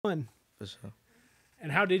Fun. For sure.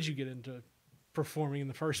 And how did you get into performing in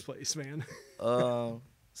the first place, man?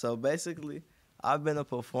 So basically, I've been a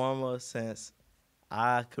performer since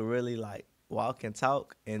I could really like walk and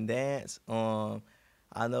talk and dance.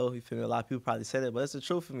 I know you feel me, a lot of people probably say that, but it's the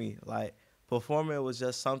truth for me. Like performing was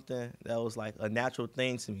just something that was like a natural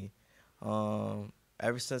thing to me.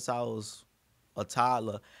 Ever since I was a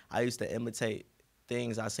toddler, I used to imitate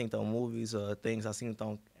things I seen on movies or things I seen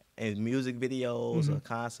on in music videos or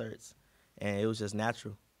concerts, and it was just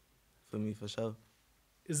natural for me for sure.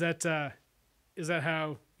 Is that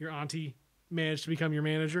how your auntie managed to become your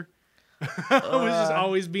manager? Was just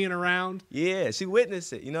always being around. Yeah, she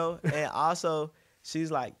witnessed it, and also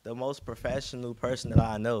she's like the most professional person that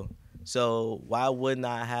I know. So why wouldn't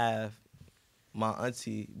I have my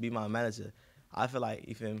auntie be my manager? I feel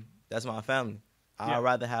like that's my family. Yeah. I'd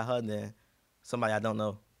rather have her than somebody I don't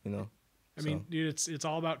know. I mean, dude, it's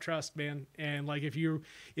all about trust, man. And like if you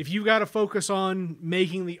got to focus on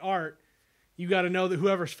making the art, you got to know that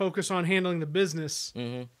whoever's focused on handling the business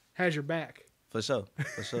has your back. For sure.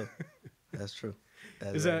 That's true.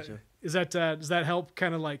 Does that help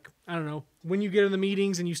kind of like, I don't know, when you get in the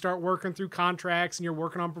meetings and you start working through contracts and you're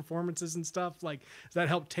working on performances and stuff, like does that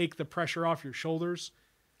help take the pressure off your shoulders?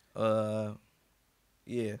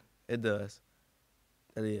 Yeah, it does.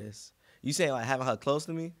 It is. You saying like having her close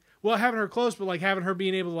to me? Well, having her close, but like having her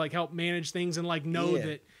being able to like help manage things and like know Yeah.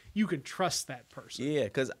 that you can trust that person. Yeah,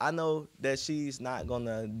 because I know that she's not going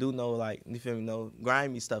to do no, like, you feel me, no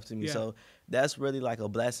grimy stuff to me. Yeah. So that's really like a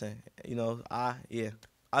blessing.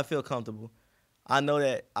 I feel comfortable. I know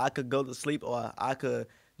that I could go to sleep or I could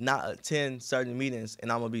not attend certain meetings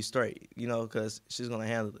and I'm going to be straight, because she's going to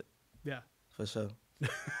handle it. Yeah. For sure.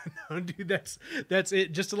 No, dude, that's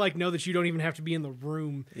it. Just to like know that you don't even have to be in the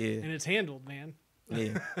room Yeah. and it's handled, man.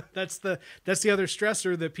 Yeah. That's the other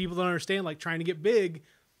stressor that people don't understand. Like trying to get big,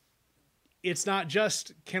 it's not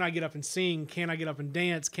just can I get up and sing, can I get up and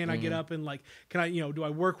dance, can I get up and like can I do I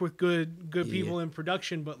work with good people in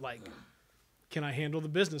production, but like can I handle the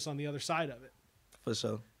business on the other side of it? For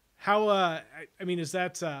sure. How I mean is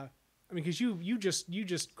that because you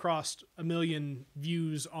just crossed 1 million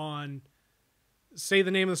views on, say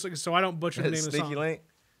the name of the song so I don't butcher the name of the song. Sneaky Link.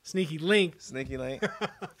 Sneaky Link. Sneaky Link.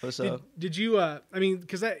 For sure. Did you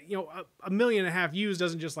because that 1.5 million views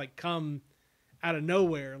doesn't just like come out of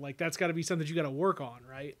nowhere. Like that's got to be something you got to work on,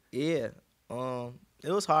 right? Yeah.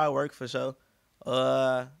 It was hard work for sure.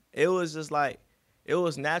 It was just like, it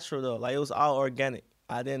was natural though. Like it was all organic.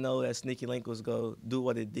 I didn't know that Sneaky Link was going to do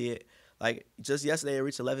what it did. Like just yesterday it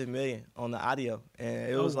reached 11 million on the audio.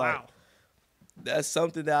 And it was like, that's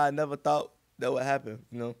something that I never thought that would happen,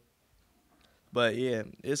 But yeah,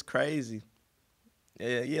 it's crazy.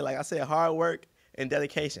 Yeah, like I said, hard work and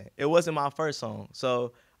dedication. It wasn't my first song.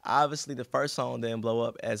 So obviously the first song didn't blow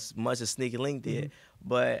up as much as Sneaky Link did,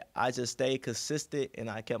 but I just stayed consistent and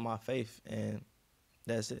I kept my faith, and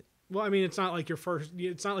that's it. Well, I mean, it's not like your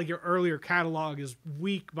earlier catalog is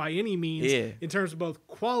weak by any means in terms of both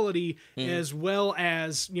quality as well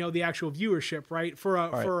as, the actual viewership, right?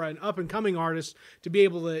 For an up and coming artist to be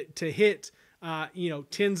able to hit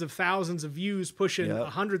tens of thousands of views, pushing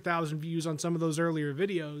 100,000 views on some of those earlier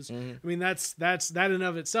videos. I mean, that's that in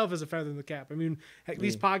of itself is a feather in the cap. I mean, heck,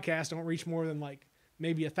 these podcasts don't reach more than like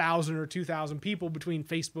maybe 1,000 or 2,000 people between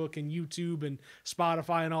Facebook and YouTube and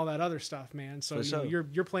Spotify and all that other stuff, man. So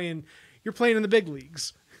you're playing in the big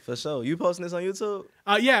leagues. For sure. You posting this on YouTube?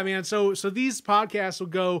 Yeah, man. So these podcasts will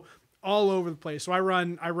go all over the place. So I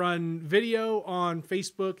run video on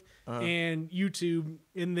Facebook and YouTube,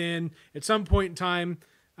 and then at some point in time,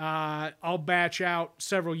 I'll batch out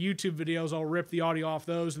several YouTube videos. I'll rip the audio off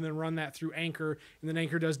those and then run that through Anchor, and then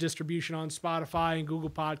Anchor does distribution on Spotify and Google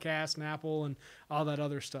Podcasts and Apple and all that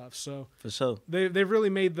other stuff. So for sure, they've really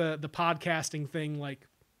made the podcasting thing like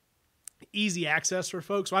easy access for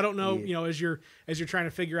folks. So I don't know, as you're trying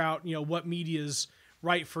to figure out, what media's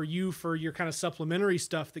right for you for your kind of supplementary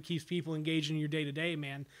stuff that keeps people engaged in your day-to-day,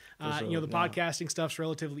 man. The podcasting stuff's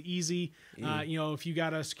relatively easy. If you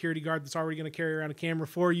got a security guard that's already going to carry around a camera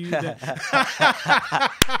for you. You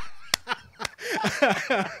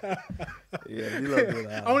love doing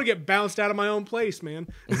that. I want to get bounced out of my own place, man.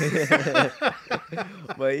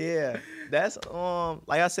 But yeah, that's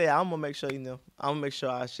like I said, I'm gonna make sure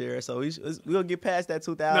I share it. So we're gonna get past that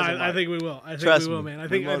 2,000. No, I think we will. I think we will, man. I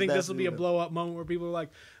think this will be a blow up moment where people are like,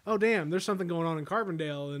 oh damn, there's something going on in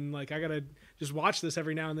Carbondale, and like I gotta just watch this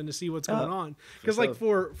every now and then to see what's going on. Because like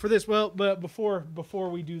for this, but before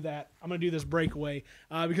we do that, I'm gonna do this breakaway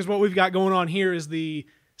because what we've got going on here is the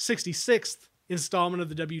 66th installment of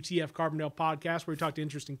the WTF Carbondale podcast, where we talk to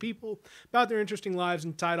interesting people about their interesting lives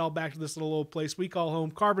and tie it all back to this little old place we call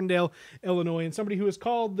home, Carbondale, Illinois. And somebody who has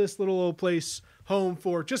called this little old place home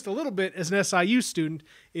for just a little bit as an SIU student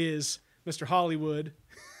is Mr. Hollywood.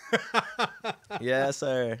 Yes,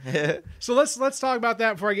 sir. So let's talk about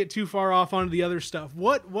that before I get too far off onto the other stuff.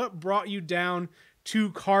 What brought you down to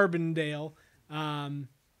Carbondale?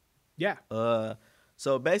 Yeah.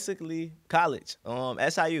 So basically, college.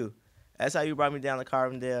 SIU brought me down to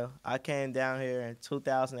Carbondale. I came down here in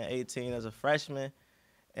 2018 as a freshman,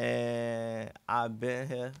 and I've been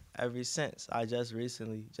here ever since. I just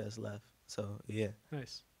recently left. So yeah.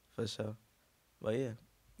 Nice. For sure. But yeah.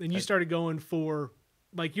 And you started going for,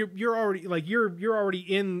 like, you're already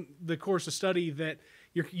in the course of study that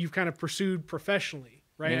you've kind of pursued professionally,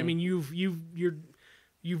 right? Mm-hmm. I mean,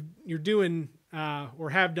 you're doing or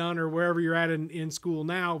have done, or wherever you're at in school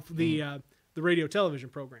now, the radio television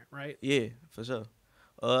program, right? Yeah, for sure.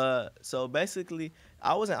 So basically,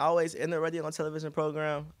 I wasn't always in the radio and television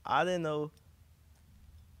program. I didn't know.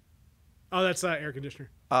 Oh, that's air conditioner.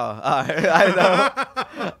 Oh, all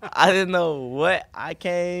right. I didn't know what I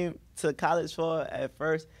came to college for at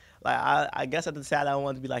first. Like, I guess I decided I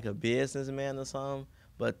wanted to be like a businessman or something,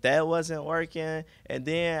 but that wasn't working. And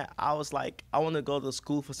then I was like, I want to go to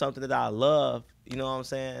school for something that I love, you know what I'm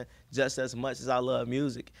saying, just as much as I love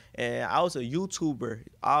music. And I was a YouTuber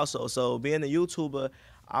also. So being a YouTuber,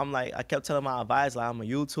 I'm like, I kept telling my advisor, like, I'm a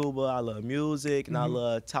YouTuber, I love music, and I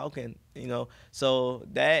love talking, you know. So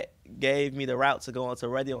that gave me the route to go into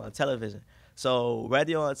radio and television. So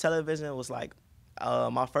radio and television was like,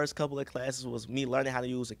 my first couple of classes was me learning how to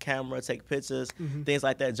use a camera, take pictures, things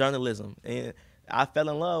like that, journalism. And I fell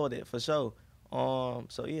in love with it for sure.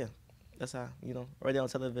 So yeah, that's how, you know, radio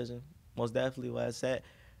and television, most definitely where it's at.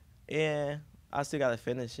 And I still got to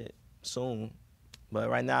finish it soon. But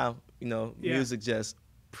right now, you know, music just...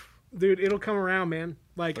 Dude, it'll come around, man.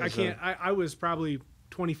 Like, for I sure. can't, I was probably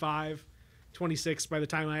 25, 26 by the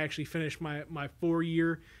time I actually finished my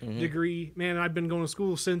 4-year degree. Man, I've been going to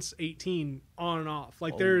school since 18, on and off.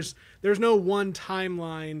 Like, there's no one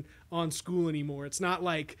timeline on school anymore. It's not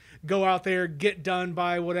like go out there, get done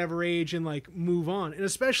by whatever age, and like move on. And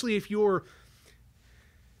especially if you're,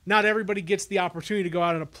 not everybody gets the opportunity to go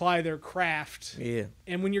out and apply their craft. Yeah.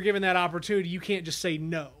 And when you're given that opportunity, you can't just say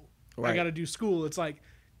no. Right. I got to do school. It's like,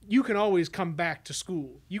 you can always come back to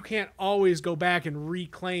school. You can't always go back and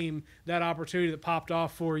reclaim that opportunity that popped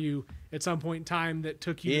off for you at some point in time that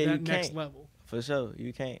took you to that next level. For sure,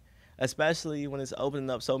 you can't. Especially when it's opening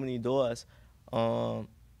up so many doors.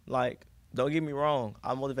 Like, don't get me wrong,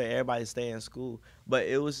 I motivate everybody to stay in school. But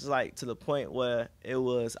it was just like to the point where I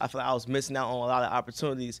feel like I was missing out on a lot of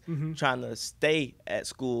opportunities trying to stay at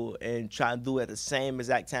school and trying to do it at the same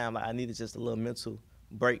exact time. Like, I needed just a little mental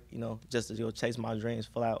break, you know, just to go chase my dreams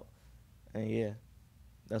full out. And yeah,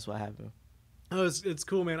 that's what happened. Oh, it's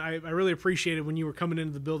cool, man. I really appreciated when you were coming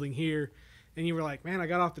into the building here and you were like, man, I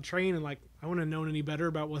got off the train and like, I wouldn't have known any better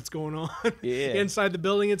about what's going on inside the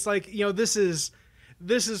building. It's like, you know, this is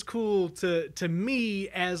cool to me,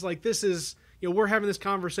 as like, this is, you know, we're having this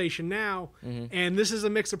conversation now and this is a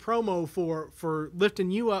mix of promo for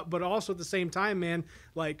lifting you up, but also at the same time, man,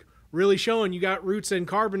 like, really showing you got roots in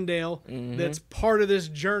Carbondale. That's part of this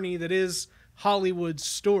journey that is Hollywood's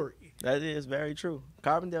story. That is very true.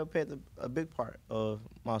 Carbondale played a big part of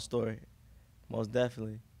my story, most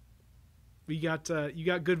definitely. You got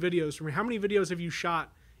good videos from me. How many videos have you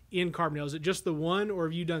shot in Carbondale? Is it just the one, or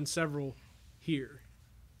have you done several here?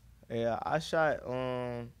 Yeah, I shot.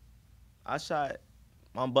 My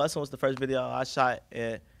busing was the first video I shot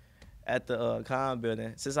at the Con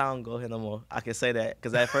building. Since I don't go here no more, I can say that,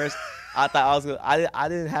 because at first I thought I was good. I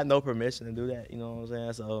didn't have no permission to do that, you know what I'm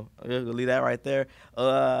saying? So we'll leave that right there.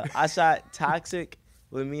 I shot Toxic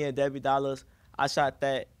with me and Debbie Dollars. I shot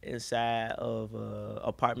that inside of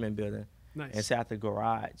apartment building. Nice. Inside the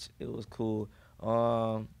garage. It was cool.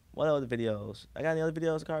 What other videos? I got any other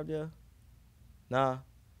videos of Carbondale? Nah.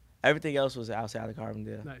 Everything else was outside of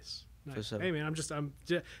Carbondale. Nice. For sure. Hey man, I'm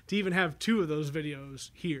to even have 2 of those videos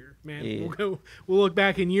here, man. Yeah. We'll look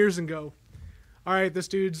back in years and go, all right, this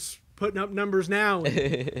dude's putting up numbers now. And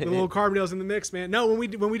the little Carbondale's in the mix, man. No, when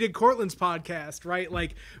we did Cortland's podcast, right?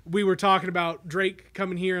 Like, we were talking about Drake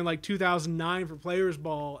coming here in like 2009 for Players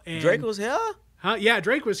Ball, and Drake was here? Huh? Yeah,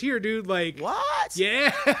 Drake was here, dude. Like, what?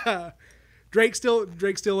 Yeah. Drake still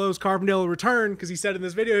owes Carbondale a return, because he said in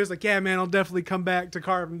this video, he was like, yeah, man, I'll definitely come back to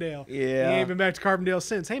Carbondale. Yeah. He ain't been back to Carbondale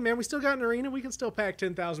since. Hey, man, we still got an arena. We can still pack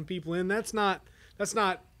 10,000 people in. That's not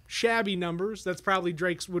shabby numbers. That's probably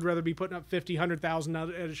Drake's would rather be putting up 50, 100,000 at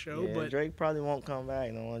a show. Yeah, but Drake probably won't come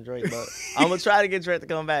back. No one Drake, but I'm gonna try to get Drake to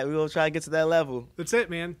come back. We're gonna try to get to that level. That's it,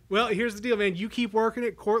 man. Well, here's the deal, man. You keep working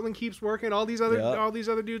it. Cortland keeps working it. All these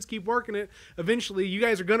other dudes keep working it. Eventually, you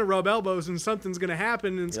guys are gonna rub elbows, and something's gonna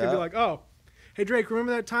happen, and it's gonna be like, oh, hey Drake,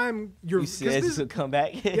 remember that time you said this would come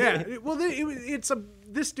back? Yeah.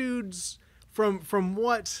 This dude's from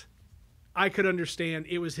what I could understand,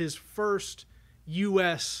 it was his first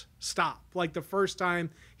U.S. stop. Like the first time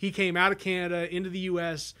he came out of Canada into the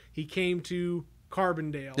U.S., he came to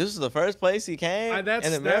Carbondale. This is the first place he came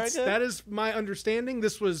in America? That is my understanding.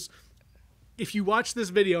 This was, if you watch this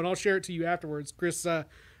video, and I'll share it to you afterwards, Chris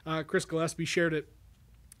Gillespie shared it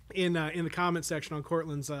in the comment section on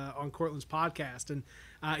Cortland's podcast, and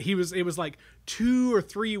it was like 2 or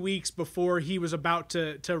 3 weeks before he was about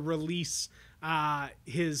to release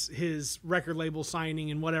his record label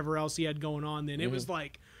signing and whatever else he had going on. Then it was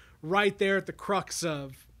like right there at the crux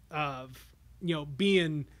of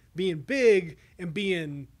being big and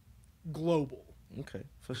being global. Okay,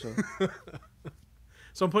 for sure.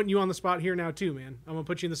 So I'm putting you on the spot here now too, man. I'm gonna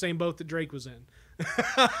put you in the same boat that Drake was in.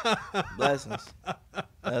 Blessings. That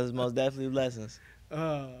was most definitely blessings.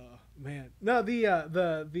 Man. No,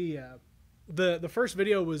 the first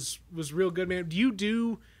video was real good, man. Do you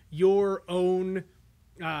do your own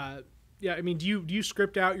do you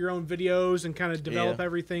script out your own videos and kind of develop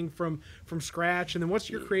everything from scratch? And then what's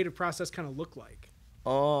your creative process kind of look like?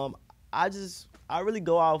 I really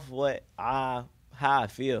go off how I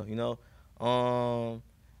feel, you know.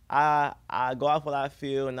 I go off what I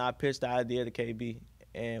feel, and I pitch the idea to KB,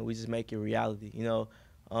 and we just make it reality, you know.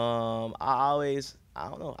 I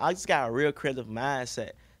don't know, I just got a real creative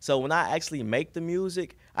mindset. So when I actually make the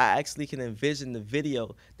music, I actually can envision the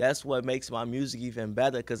video. That's what makes my music even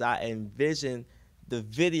better, because I envision the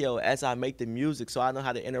video as I make the music, so I know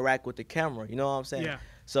how to interact with the camera, you know what I'm saying? Yeah.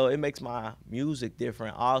 So it makes my music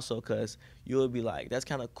different also, because you'll be like, that's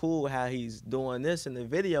kind of cool how he's doing this in the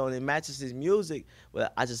video, and it matches his music,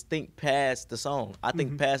 but I just think past the song. I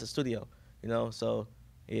think past the studio, you know? So,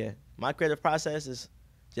 yeah, my creative process is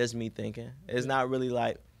just me thinking. It's not really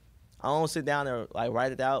like, I don't sit down and like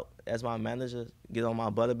write it out as my manager get on my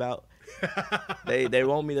butt about. They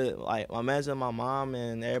want me to, like, my manager, my mom,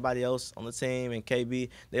 and everybody else on the team, and KB,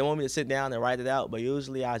 they want me to sit down and write it out, but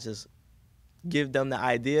usually I just give them the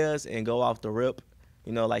ideas and go off the rip.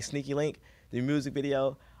 You know, like Sneaky Link, the music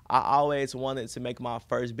video, I always wanted to make my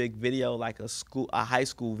first big video like a high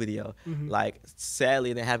school video. Like,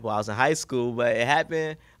 sadly, it didn't happen while I was in high school, but it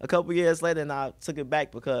happened a couple years later, and I took it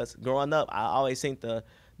back because growing up, I always seen the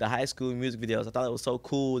high school music videos. I thought it was so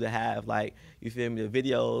cool to have, like, you feel me, the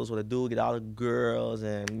videos where the dude get all the girls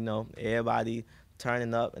and, you know, everybody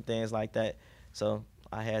turning up and things like that. So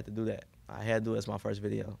I had to do that. I had to do it as my first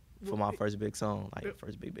video for my first big song, like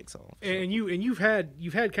first big song. And you've had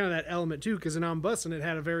kind of that element too, because in I'm Bustin' it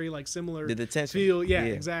had a very like similar the detention feel. Yeah,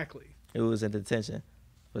 exactly. It was in detention,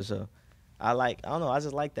 for sure. I don't know, I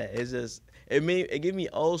just like that. It's just, it give me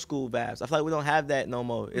old school vibes. I feel like we don't have that no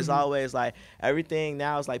more. It's always like, everything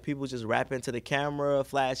now is like people just rapping to the camera,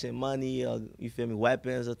 flashing money, or, you feel me,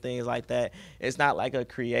 weapons or things like that. It's not like a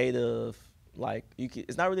creative, like,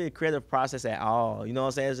 it's not really a creative process at all. You know what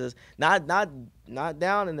I'm saying? It's just not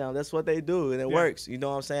down in them. That's what they do, and it works. You know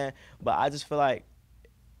what I'm saying? But I just feel like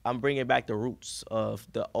I'm bringing back the roots of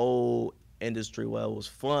the old industry where it was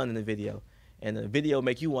fun in the video. And the video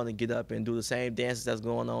make you want to get up and do the same dances that's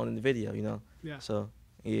going on in the video, you know? Yeah. So,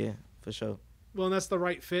 yeah, for sure. Well, and that's the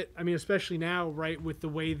right fit. I mean, especially now, right, with the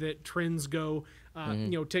way that trends go, you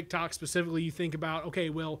know, TikTok specifically, you think about,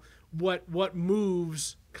 okay, well, what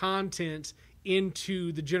moves content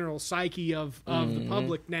into the general psyche of the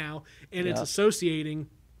public now, and it's associating,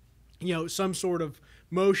 you know, some sort of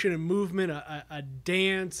motion and movement, a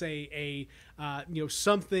dance, you know,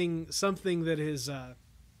 something that is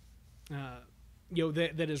you know,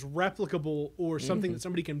 that is replicable, or something that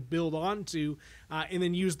somebody can build onto, and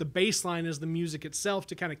then use the bass line as the music itself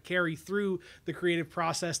to kind of carry through the creative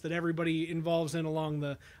process that everybody involves in along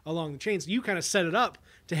the chain. So you kind of set it up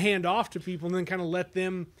to hand off to people and then kind of let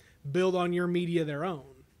them build on your media their own.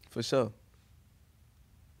 For sure.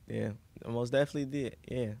 Yeah, I most definitely did.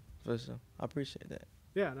 Yeah, for sure. I appreciate that.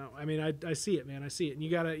 Yeah, no, I mean, I see it, man. I see it. And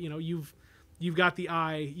you gotta, you know, you've got the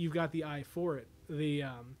eye for it.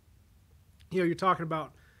 You know, you're talking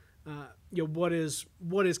about, you know, what is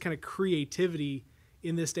kind of creativity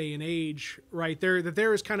in this day and age, right? There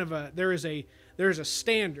is a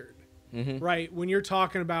standard right? When you're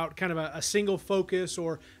talking about kind of a single focus,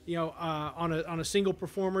 or on a single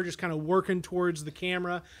performer just kind of working towards the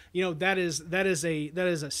camera, that is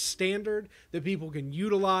a standard that people can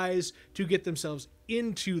utilize to get themselves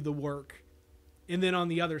into the work. And then on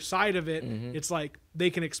the other side of it, it's like they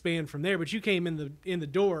can expand from there. But you came in the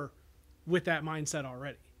door with that mindset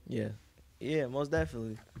already. Yeah, most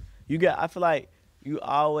definitely. I feel like you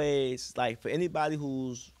always, like, for anybody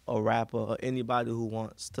who's a rapper or anybody who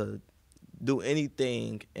wants to do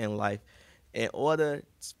anything in life, in order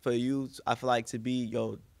for you, I feel like, to be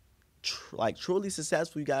truly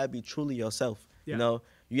successful, you gotta be truly yourself. Yeah.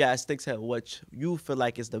 You gotta stick to what you feel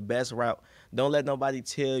like is the best route. Don't let nobody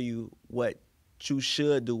tell you what you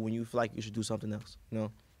should do when you feel like you should do something else.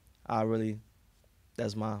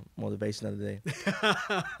 That's my motivation of the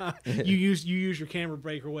day. You use your camera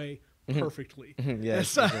breakaway perfectly.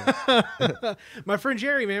 Yes. My friend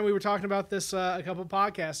Jerry, man, we were talking about this a couple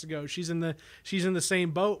podcasts ago. She's in the same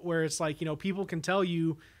boat where it's like, people can tell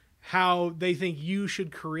you how they think you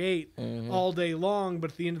should create all day long,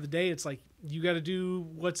 but at the end of the day, it's like you got to do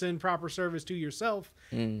what's in proper service to yourself,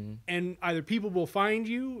 and either people will find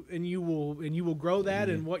you and you will grow that,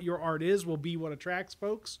 and what your art is will be what attracts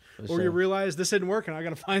folks, or you realize this isn't working, I got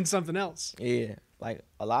to find something else. Yeah, like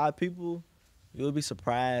a lot of people, you'll be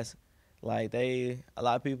surprised. Like a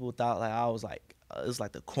lot of people thought like I was like it was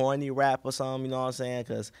like the corny rap or something, you know what I'm saying?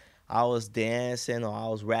 Because I was dancing or I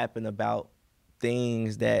was rapping about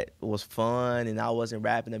things that was fun, and I wasn't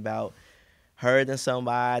rapping about hurting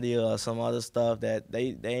somebody or some other stuff that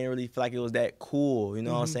they didn't really feel like it was that cool, you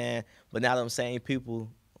know what I'm saying? But now them same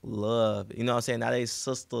people love, you know what I'm saying? Now they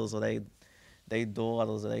sisters or they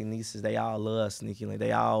daughters or they nieces, they all love Sneaky Link.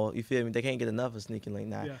 They all, you feel me? They can't get enough of Sneaky Link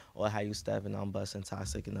now, or How You Stepping, I'm Busting,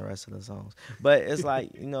 Toxic, and the rest of the songs. But it's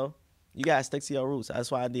like, you gotta stick to your roots. That's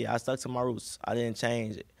what I did. I stuck to my roots. I didn't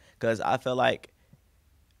change it because I felt like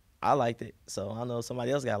I liked it, so I know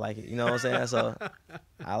somebody else gotta like it. You know what I'm saying? So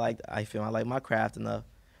I feel I like my craft enough.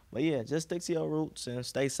 But yeah, just stick to your roots and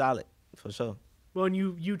stay solid for sure. Well, and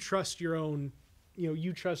you trust your own,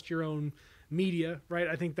 you trust your own media, right?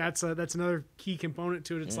 I think that's another key component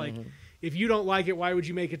to it. It's like, if you don't like it, why would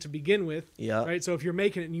you make it to begin with? Yeah. Right. So if you're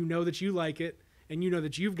making it and you know that you like it and you know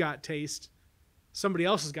that you've got taste, somebody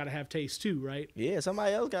else has got to have taste too, right? Yeah,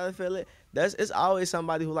 somebody else gotta feel it. It's always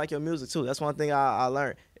somebody who like your music too. That's one thing I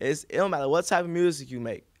learned. It don't matter what type of music you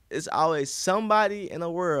make. It's always somebody in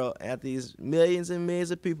the world, at these millions and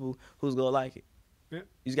millions of people, who's gonna like it. Yeah.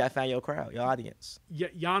 You just gotta find your crowd, your audience.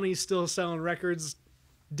 Yanni's still selling records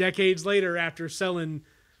decades later after selling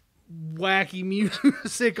wacky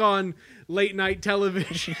music on late night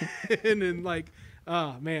television. And like,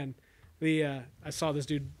 oh man, I saw this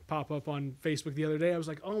dude pop up on Facebook the other day. I was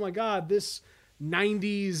like, oh my God, this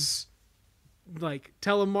 90s like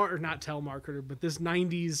not telemarketer, but this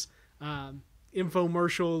 90s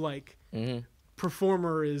infomercial like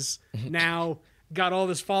performer is now got all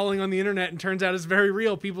this following on the internet, and turns out it's very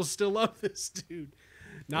real. People still love this dude.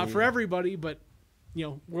 Not for everybody, but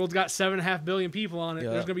world's got 7.5 billion people on it.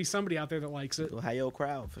 There's gonna be somebody out there that likes it. You'll have your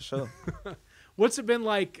crowd for sure. What's it been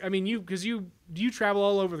like? I mean, do you travel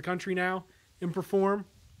all over the country now and perform?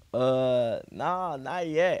 Nah, not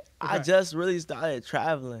yet. Okay. I just really started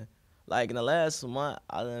traveling. Like in the last month,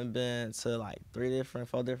 I done been to like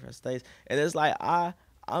 4 different states, and it's like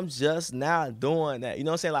I'm just now doing that. You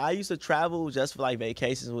know what I'm saying? Like I used to travel just for like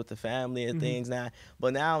vacations with the family and things now,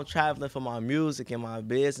 but now I'm traveling for my music and my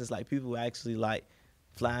business. Like people actually like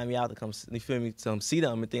flying me out to come, you feel me, to see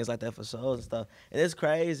them and things like that for shows and stuff. And it's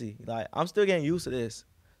crazy. Like I'm still getting used to this.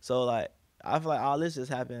 So like I feel like all this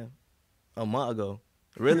just happened a month ago.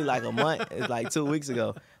 Really like a month. It's like 2 weeks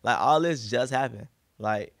ago. Like all this just happened.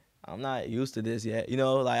 Like I'm not used to this yet.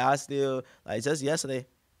 Like I still, like just yesterday,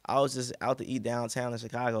 I was just out to eat downtown in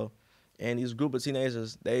Chicago, and these group of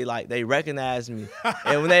teenagers, they recognized me.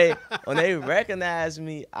 And when they recognized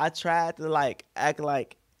me, I tried to like act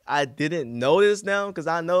like I didn't notice them, because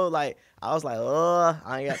I know like I was like, oh,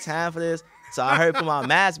 I ain't got time for this. So I hurried put my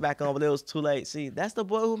mask back on, but it was too late. See, that's the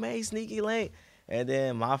boy who made Sneaky Link. And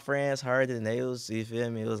then my friends heard it, and they was, you feel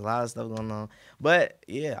me, it was a lot of stuff going on. But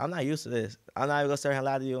yeah, I'm not used to this. I'm not even gonna start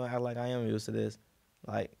lie to you and act like I am used to this.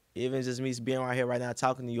 Like even just me being right here right now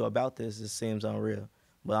talking to you about this, it seems unreal.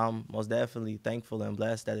 But I'm most definitely thankful and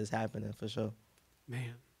blessed that it's happening for sure.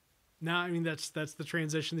 Man, no, I mean that's the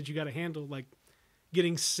transition that you got to handle. Like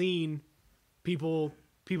getting seen, people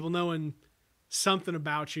knowing something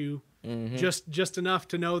about you, just enough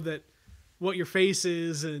to know that what your face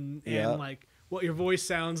is and like what your voice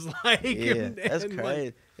sounds like. Yeah, that's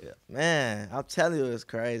crazy. Like, man, I'm telling you, it's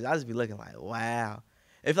crazy. I just be looking like, wow.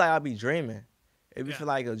 It's like I be dreaming. It be feel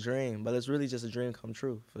like a dream, but it's really just a dream come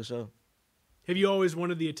true for sure. Have you always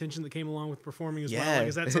wanted the attention that came along with performing as well? Like,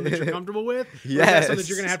 is that something that you're comfortable with? Yeah. Or is that something that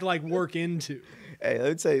you're gonna have to like work into? Hey, let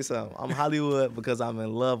me tell you something. I'm Hollywood because I'm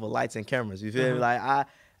in love with lights and cameras. You feel me? Like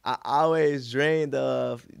I always dreamed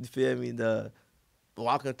of, you feel me, the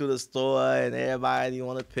walking through the store and everybody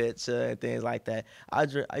want a picture and things like that. I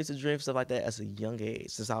used to dream stuff like that as a young age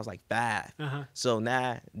since I was like 5. So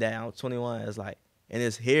now that I'm 21, it's like, and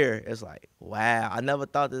it's here, it's like, wow, I never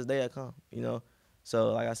thought this day would come, you know?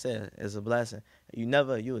 So like I said, it's a blessing. You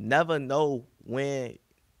would never know when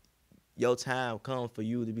your time comes for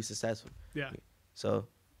you to be successful. Yeah. So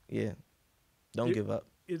yeah, don't give up.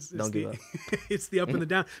 Don't give up. It's the up and the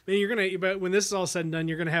down. Man, but when this is all said and done,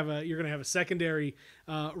 you're gonna have a secondary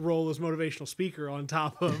role as motivational speaker on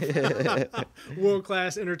top of world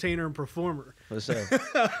class entertainer and performer. For sure.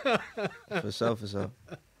 For sure.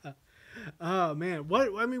 Oh man,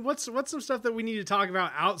 what's some stuff that we need to talk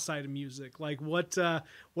about outside of music? Like what are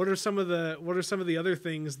some of the other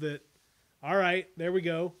things that? All right, there we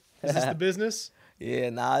go. Is this the business?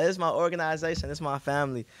 Yeah, this is my organization. This is my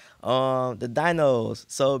family. The Dinos.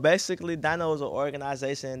 So basically, Dinos is an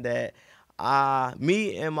organization that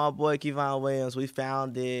me and my boy Kevon Williams, we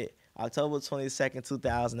founded October 22nd,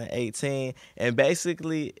 2018. And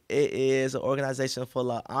basically, it is an organization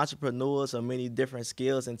full of entrepreneurs of many different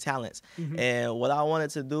skills and talents. And what I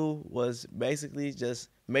wanted to do was basically just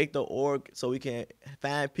make the org so we can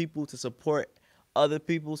find people to support other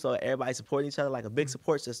people, so everybody supporting each other, like a big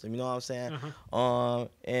support system, you know what I'm saying?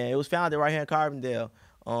 And it was founded right here in Carbondale.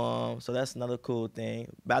 So that's another cool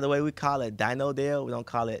thing. By the way, we call it Dinodale. We don't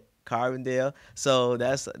call it Carbondale. So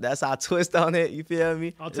that's our twist on it, you feel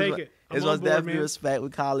me? I'll take it. It's most definitely respect. We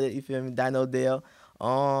call it, you feel me, Dinodale.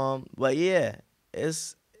 But yeah,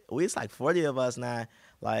 it's like 40 of us now.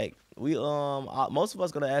 Like we most of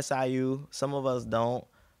us go to SIU, some of us don't.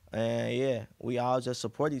 And yeah, we all just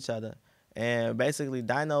support each other. And basically,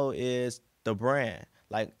 Dino is the brand.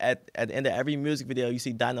 Like at the end of every music video, you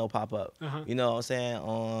see Dino pop up. You know what I'm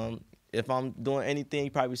saying? If I'm doing anything,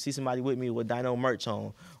 you probably see somebody with me with Dino merch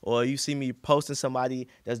on, or you see me posting somebody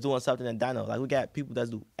that's doing something in Dino. Like we got people that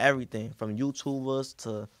do everything, from YouTubers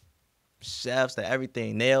to chefs to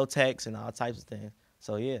everything, nail techs and all types of things.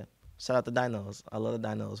 So yeah, shout out to Dinos. I love the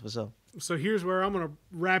Dinos for sure. So here's where I'm gonna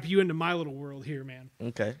wrap you into my little world here, man.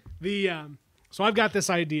 Okay. So I've got this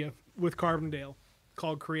idea with Carbondale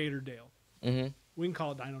called Creator Dale. We can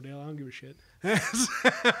call it Dino Dale. I don't give a shit.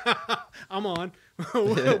 I'm on.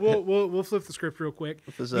 we'll flip the script real quick.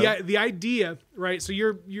 The idea, right? So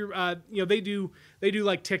you're they do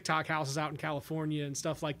like TikTok houses out in California and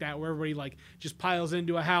stuff like that, where everybody like just piles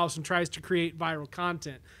into a house and tries to create viral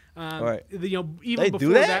content. Right. Even they before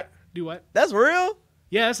do that? Do what? That's real?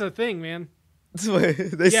 Yeah, that's a thing, man.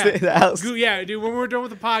 They say the house. Yeah, dude. When we're done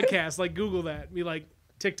with the podcast, like Google that. Be like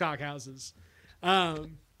TikTok houses.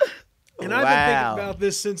 And I've been thinking about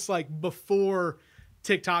this since like before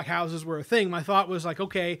TikTok houses were a thing. My thought was like,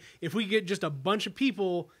 okay, if we get just a bunch of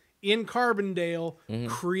people in Carbondale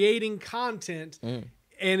creating content, and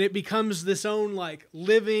it becomes this own like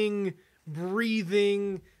living,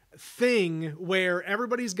 breathing thing where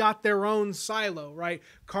everybody's got their own silo, right?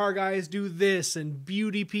 Car guys do this, and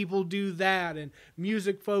beauty people do that, and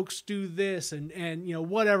music folks do this, and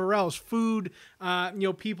whatever else, food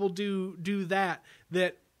people do that.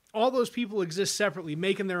 That all those people exist separately,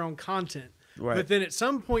 making their own content. Right. But then at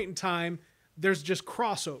some point in time, there's just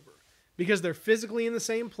crossover because they're physically in the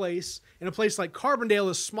same place. And a place like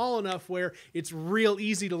Carbondale is small enough where it's real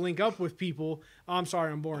easy to link up with people. Oh, I'm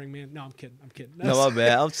sorry, I'm boring, man. No, I'm kidding. No, my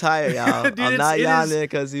bad. I'm tired, y'all. Dude, I'm not yawning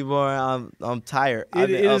because he's boring. I'm tired.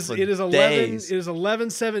 It is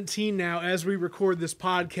 11:17 now as we record this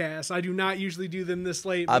podcast. I do not usually do them this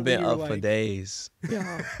late. I've been up for days.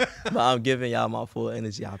 Yeah. But I'm giving y'all my full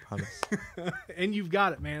energy, I promise. And you've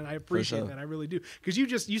got it, man. I appreciate that. I really do. Because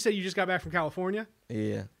you said you just got back from California?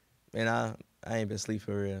 Yeah. And I ain't been asleep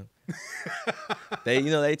for real.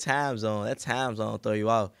 They time zone. That time zone throw you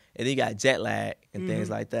off. And then you got jet lag and things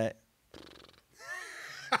like that.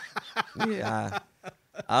 Yeah.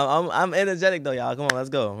 I'm energetic though, y'all. Come on, let's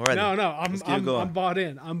go. I'm ready. No, I'm bought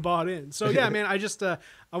in. I'm bought in. So yeah, man, I just I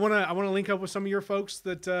wanna link up with some of your folks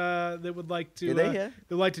that would like to that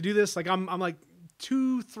like to do this. Like I'm like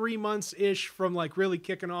 2-3 months ish from like really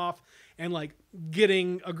kicking off and like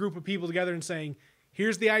getting a group of people together and saying,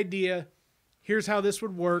 here's the idea, here's how this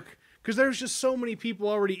would work. Because there's just so many people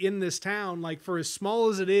already in this town, like for as small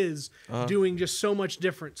as it is, doing just so much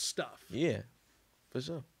different stuff. Yeah, for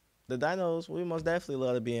sure. The Dinos, we most definitely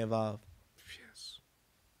love to be involved. Yes.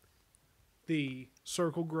 the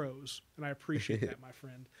circle grows, and I appreciate that, my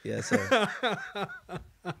friend. Yes, sir.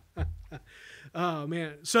 Oh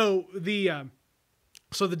man, so the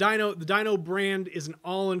Dino brand is an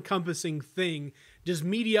all-encompassing thing. Does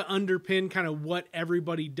media underpin kind of what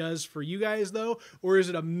everybody does for you guys, though? Or is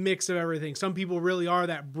it a mix of everything? Some people really are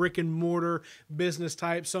that brick and mortar business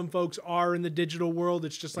type. Some folks are in the digital world.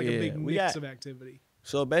 It's just like a big mix of activity.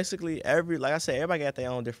 So basically, like I said, everybody got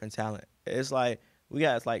their own different talent. It's like we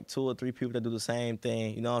got like 2 or 3 people that do the same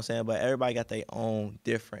thing, you know what I'm saying? But everybody got their own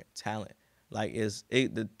different talent. Like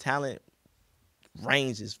the talent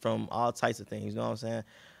ranges from all types of things, you know what I'm saying?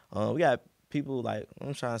 We got people like,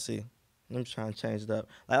 I'm trying to change it up.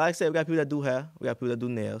 Like I said, we got people that do hair, we got people that do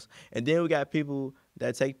nails, and then we got people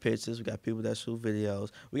that take pictures, we got people that shoot videos,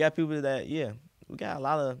 we got people that, we got a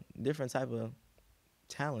lot of different type of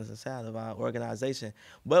talents inside of our organization.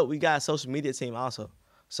 But we got a social media team also.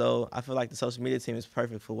 So I feel like the social media team is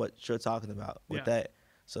perfect for what you're talking about with that.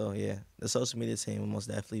 So yeah, the social media team will most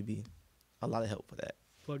definitely be a lot of help for that.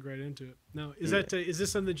 Plug right into it. Now, is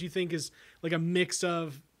this something that you think is like a mix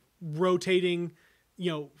of rotating,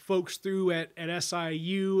 folks through at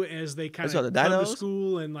SIU as they kind of come to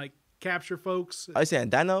school and like capture folks? Are you saying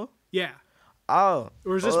Dino? Yeah. Oh.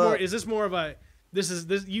 Or is this more of a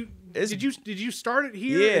did you start it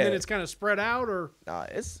here and then it's kind of spread out, or? No,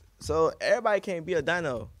 so everybody can't be a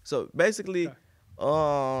Dino. So basically,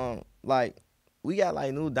 like we got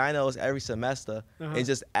like new dinos every semester and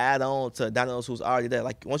just add on to dinos who's already there.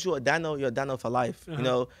 Like once you're a dino for life, you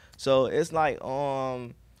know? So it's like, we got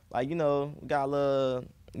a little,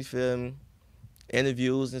 you feel me,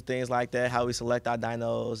 interviews and things like that, how we select our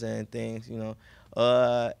dinos and things,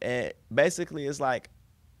 and basically it's like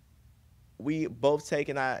we both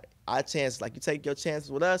taking our chances. Like you take your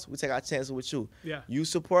chances with us, we take our chances with you. Yeah. You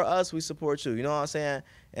support us, we support you. You know what I'm saying?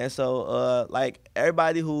 And so, like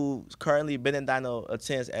everybody who's currently been in Dino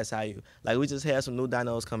attends SIU. Like we just had some new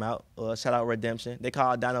dinos come out. Shout out Redemption. They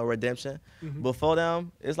call it Dino Redemption. Before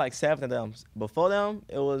them, it's like 7 of them. Before them,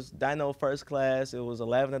 it was Dino First Class. It was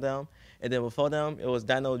 11 of them. And then before them, it was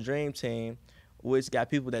Dino Dream Team, which got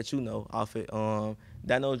people that you know off it.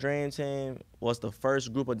 Dino Dream Team was the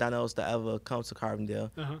first group of dinos to ever come to Carbondale,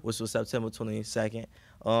 which was September 22nd.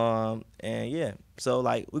 And yeah, so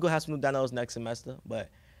like we're gonna have some new dinos next semester, but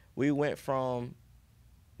we went from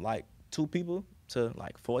like 2 people to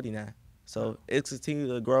like 40 now. So it's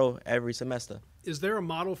continuing to grow every semester. Is there a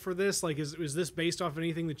model for this? Like, is this based off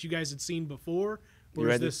anything that you guys had seen before? Or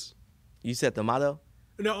is this? You said the motto?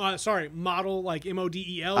 No, sorry, model like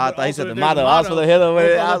MODEL. I thought you said the motto. I was going to hit him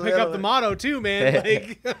with it. I'll pick up the motto too, man.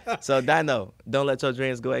 Like. So Dino, don't let your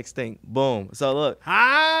dreams go extinct. Boom. So look.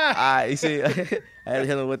 You see, I had to hit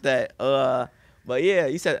him with that. But yeah,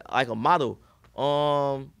 you said like a model.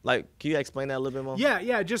 Like, can you explain that a little bit more?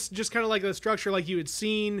 Yeah, just kind of like the structure, like you had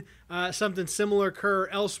seen something similar occur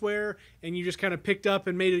elsewhere, and you just kind of picked up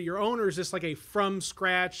and made it your own, or is this like a from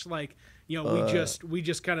scratch? Like, we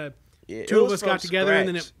just kind of. Yeah, 2 of us got together and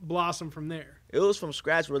then it blossomed from there. It was from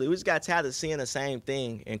scratch, really. We just got tired of seeing the same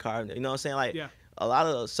thing in Carbondale. You know what I'm saying? Like, a lot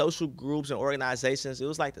of social groups and organizations, it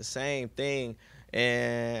was like the same thing.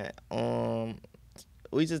 And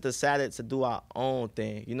we just decided to do our own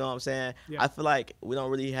thing. You know what I'm saying? Yeah. I feel like we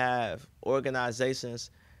don't really have organizations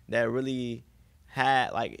that really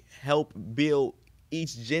help build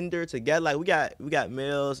each gender together. Like, we got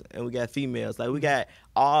males and we got females. Like, we got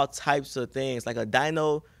all types of things. Like, a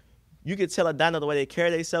dino, you could tell a dino the way they carry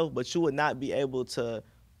themselves, but you would not be able to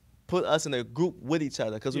put us in a group with each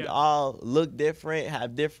other because we all look different,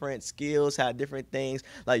 have different skills, have different things.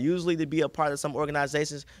 Like usually to be a part of some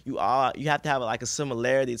organizations, you have to have like a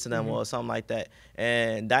similarity to them or something like that.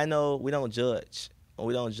 And Dino, we don't judge.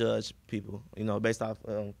 We don't judge people, based off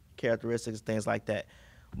characteristics, things like that.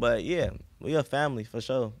 But yeah, we a family for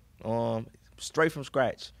sure. Straight from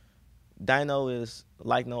scratch. Dino is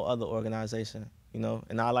like no other organization.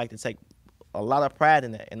 And I like to take a lot of pride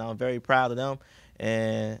in that, and I'm very proud of them,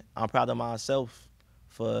 and I'm proud of myself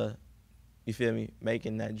for, you feel me,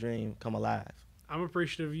 making that dream come alive. I'm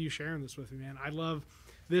appreciative of you sharing this with me, man. I love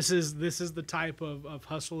this is the type of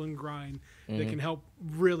hustle and grind that can help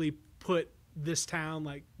really put this town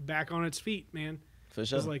like back on its feet, man. For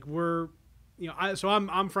sure. 'Cause, like we're,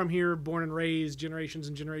 I'm from here, born and raised, generations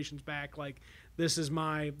and generations back. Like this is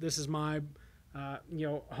my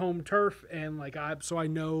home turf, and like I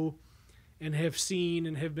know and have seen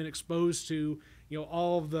and have been exposed to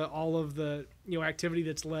all of the activity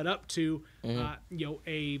that's led up to a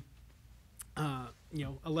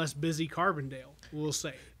less busy Carbondale, we'll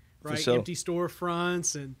say, right? Sure. Empty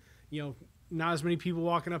storefronts and not as many people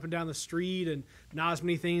walking up and down the street, and not as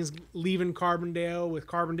many things leaving Carbondale with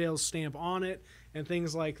Carbondale's stamp on it and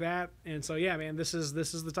things like that. And so yeah, man, this is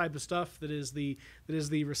the type of stuff that is the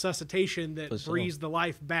resuscitation that breathes the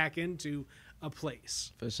life back into a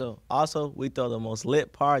place. For sure. Also, we throw the most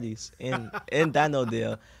lit parties in Dino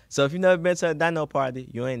Dale. So if you've never been to a Dino party,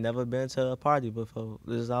 you ain't never been to a party before.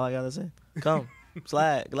 This is all I gotta say. Come,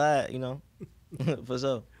 slide, glad, you know. For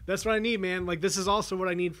sure. That's what I need, man. Like, this is also what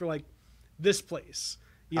I need for like this place.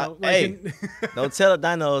 You know, like hey, don't tell the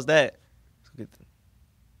dinos that.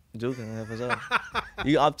 Juking, for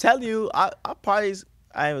sure. I'm telling you, our parties,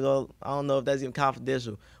 I don't know if that's even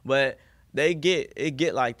confidential, but it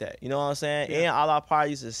get like that. You know what I'm saying? Yeah. And all our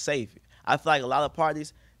parties is safe. I feel like a lot of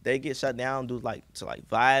parties, they get shut down due to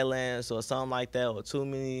violence or something like that, or too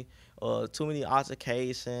many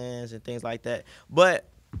altercations and things like that. But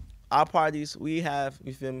our parties, we have,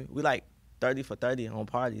 you feel me? We like 30 for 30 on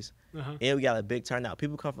parties, and we got a big turnout.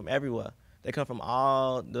 People come from everywhere. They come from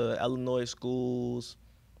all the Illinois schools,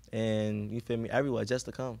 and you feel me, everywhere just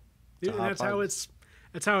to come. Dude, and that's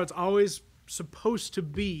how it's always supposed to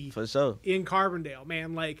be. For sure. In Carbondale,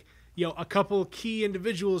 man. Like, you know, a couple key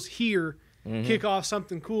individuals here kick off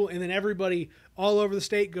something cool, and then everybody all over the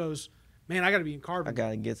state goes, man, I gotta be in Carbondale. I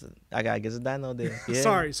gotta get to Dino Dale. Yeah.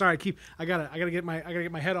 sorry. I gotta get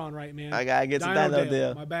my head on right, man. I gotta get to Dino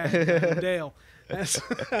Dale. My bad, Dino Dale.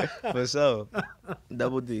 For sure.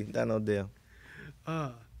 Double D, Dino Dale.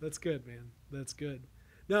 That's good, man. That's good.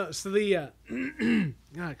 No, so the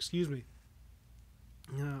excuse me.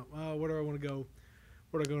 Where do I want to go?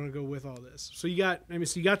 Where do I want to go with all this? So you got the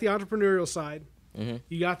entrepreneurial side,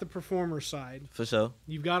 you got the performer side. For sure.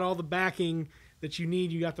 You've got all the backing that you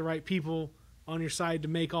need. You got the right people on your side to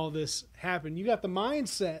make all this happen. You got the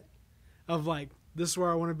mindset of like, this is where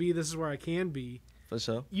I want to be. This is where I can be. For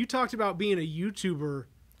sure. You talked about being a YouTuber.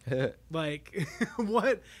 Like,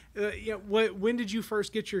 when did you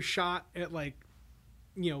first get your shot at, like,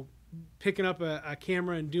 you know, picking up a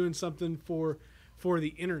camera and doing something for the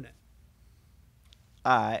internet?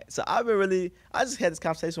 All right, so I just had this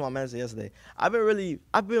conversation with my manager yesterday. I've been really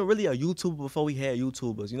a YouTuber before we had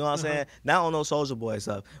YouTubers. You know what I'm saying? Not on no Soulja Boy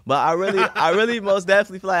stuff, but I really most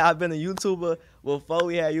definitely feel like I've been a YouTuber before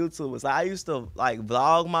we had YouTubers. Like, I used to like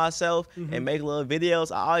vlog myself and make little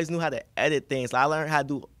videos. I always knew how to edit things. Like, I learned how to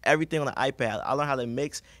do everything on the iPad. I learned how to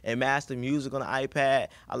mix and master music on the iPad.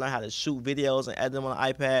 I learned how to shoot videos and edit them on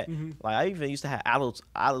the iPad. Like, I even used to have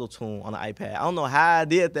auto-tune on the iPad. I don't know how I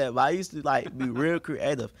did that, but I used to like be real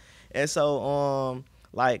creative. And so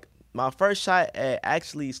like, my first shot at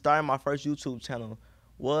actually starting my first YouTube channel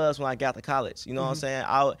was when I got to college. You know what I'm saying?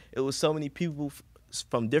 It was so many people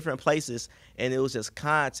from different places, and it was just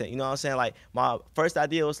content. You know what I'm saying? Like, my first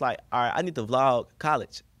idea was like, all right, I need to vlog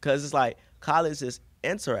college, because it's like, college is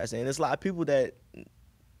interesting, and there's a lot of people that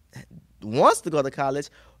wants to go to college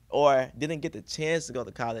or didn't get the chance to go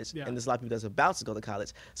to college, and there's a lot of people that's about to go to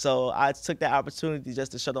college. So I took that opportunity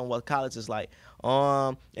just to show them what college is like.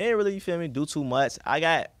 It didn't really, you feel me, do too much. I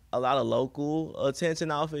got a lot of local attention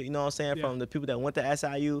off it, you know what I'm saying, from the people that went to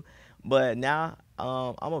SIU. But now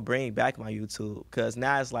I'm going to bring back my YouTube, because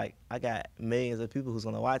now it's like I got millions of people who's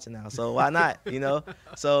going to watch it now. So why not, you know?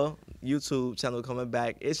 So YouTube channel coming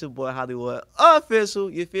back. It's your boy Hollywood Official,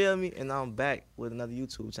 you feel me? And I'm back with another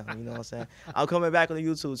YouTube channel, you know what I'm saying? I'm coming back on the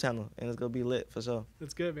YouTube channel, and it's going to be lit for sure.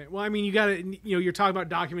 That's good, man. Well, I mean, you got to, you know, you're talking about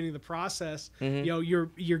documenting the process. You know,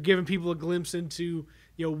 you're giving people a glimpse into,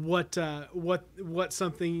 you know, what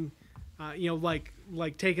something, you know,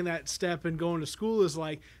 like taking that step and going to school is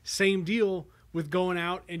like. Same deal with going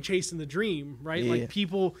out and chasing the dream, right? Like,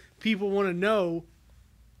 people want to know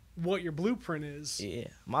what your blueprint is. Yeah,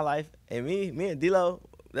 my life, and me and D-Lo,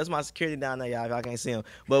 that's my security down there, y'all, if y'all can't see him.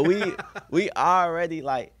 But we already,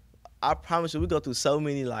 like, I promise you, we go through so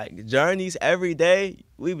many like journeys every day.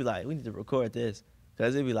 We be like, we need to record this,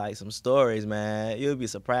 because it'd be like some stories, man. You'll be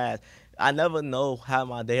surprised. I never know how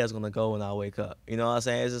my day is gonna go when I wake up. You know what I'm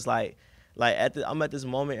saying? It's just like I'm at this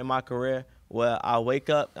moment in my career where I wake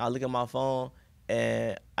up, I look at my phone,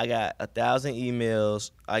 and I got 1,000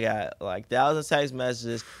 emails. I got like 1,000 text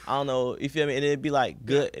messages. I don't know, you feel me? And it'd be like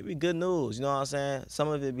good. It'd be good news. You know what I'm saying? Some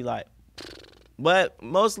of it'd be like, but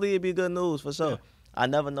mostly it'd be good news for sure. Yeah. I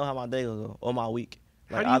never know how my day will go or my week.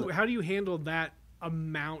 Like, how do you handle that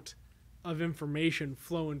amount of information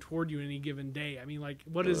flowing toward you any given day? I mean, like,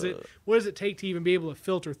 what does it take to even be able to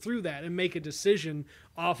filter through that and make a decision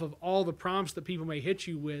off of all the prompts that people may hit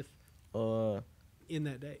you with in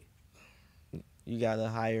that day? You gotta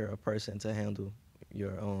hire a person to handle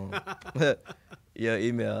your your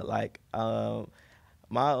email. Like, my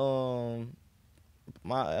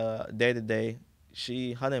day to day,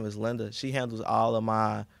 her name is Linda. She handles all of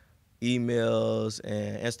my emails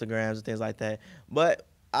and Instagrams and things like that. But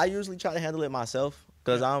I usually try to handle it myself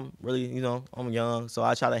because I'm really, you know, I'm young, so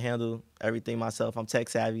I try to handle everything myself. I'm tech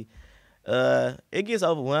savvy. It gets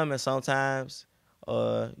overwhelming sometimes.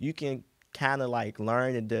 You can kind of like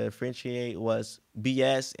learn and differentiate what's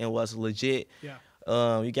BS and what's legit. Yeah.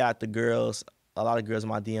 You got the girls, a lot of girls in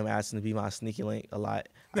my DM asking to be my sneaky link a lot.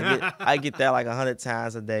 I get that like 100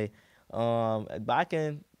 times a day. But I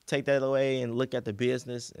can take that away and look at the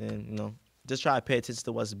business and, you know, just try to pay attention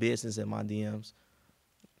to what's business in my DMs.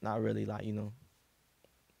 Not really like, you know,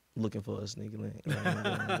 looking for a sneaky link.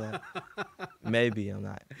 Maybe I'm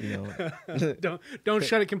not, you know. don't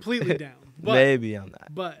shut it completely down. But, maybe I'm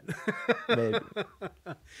not. But maybe.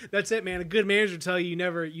 That's it, man. A good manager tell you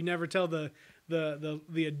never tell the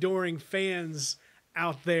adoring fans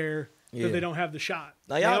out there that they don't have the shot.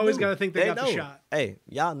 Now, they always got to think they got the shot. Hey,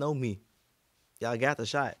 y'all know me. Y'all got the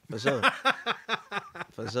shot for sure.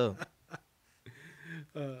 For sure.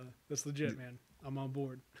 That's legit, man. I'm on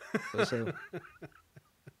board. For sure.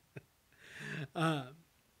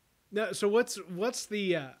 No, so what's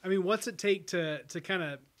the I mean, what's it take to kind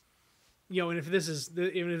of, you know, and if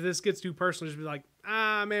this gets too personal, just be like,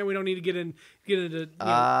 man, we don't need to get into big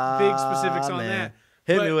specifics on that.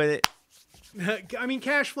 Hit me with it. I mean,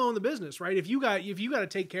 cash flow in the business, right? If you got to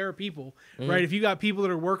take care of people, right? If you got people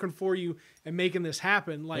that are working for you and making this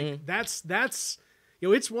happen, like that's you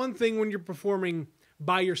know, it's one thing when you're performing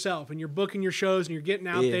by yourself and you're booking your shows and you're getting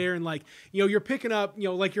out there and like, you know, you're picking up, you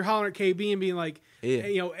know, like you're hollering at KB and being like,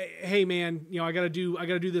 you know, hey man, you know, I gotta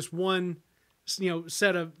do this one, you know,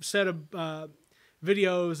 set of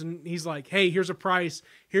videos, and he's like, hey, here's a price,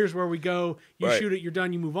 here's where we go, you shoot it, you're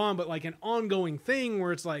done, you move on. But like an ongoing thing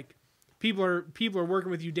where it's like people are working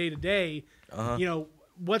with you day to day, you know,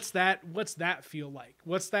 what's that feel like?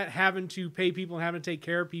 What's that having to pay people and having to take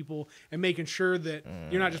care of people and making sure that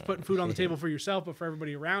you're not just putting food on the table for yourself, but for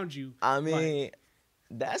everybody around you? I mean,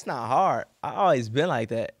 that's not hard. I always been like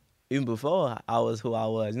that. Even before I was who I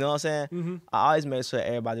was. You know what I'm saying? I always made sure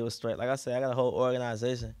everybody was straight. Like I said, I got a whole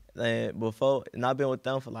organization. And I've been with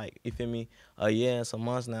them for like, you feel me, a year and some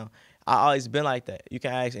months now. I always been like that. You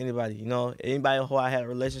can ask anybody, you know, anybody who I had a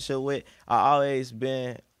relationship with, I always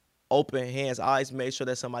been open hands. I always made sure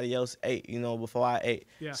that somebody else ate, you know, before I ate.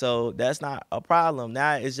 Yeah. So that's not a problem.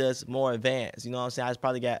 Now it's just more advanced. You know what I'm saying? I just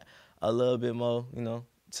probably got a little bit more, you know,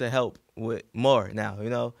 to help with more now, you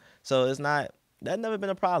know. So that's never been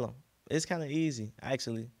a problem. It's kind of easy,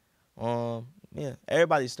 actually. Yeah,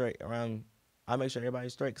 everybody's straight around me. I make sure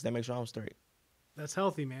everybody's straight because they make sure I'm straight. That's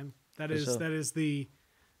healthy, man. That is the,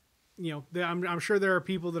 you know, I'm sure there are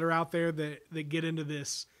people that are out there that get into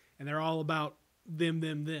this and they're all about them.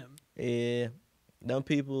 Yeah, them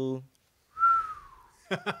people.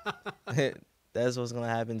 That's what's gonna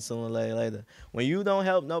happen sooner or later. When you don't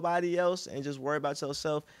help nobody else and just worry about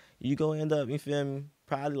yourself, you gonna end up, you feel me,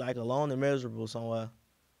 probably like alone and miserable somewhere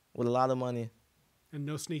with a lot of money and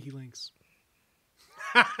no sneaky links.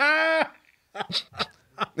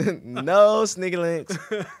 No sneaky links.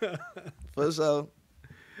 For sure.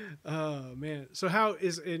 Oh man. So how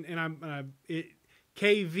is I'm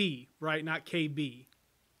KV, right? Not KB.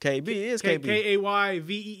 KB is KB.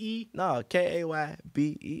 KAYVEE? No, KAYBEE.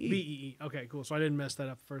 BEE. Okay, cool. So I didn't mess that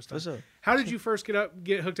up the first time. For sure. How did you first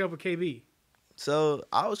get hooked up with KB? So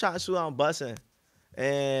I was trying to shoot On Bussin',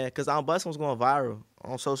 and because On Bussin' was going viral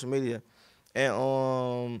on social media,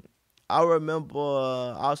 and I remember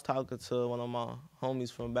I was talking to one of my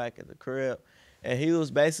homies from back at the crib, and he was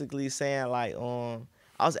basically saying like,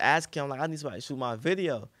 I was asking him like, I need somebody to shoot my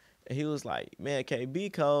video, and he was like, man,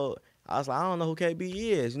 KB code. I was like, I don't know who KB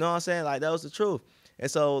is. You know what I'm saying? Like, that was the truth. And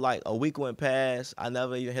so, like, a week went past. I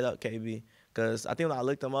never even hit up KB. Because I think when I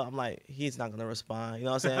looked him up, I'm like, he's not going to respond. You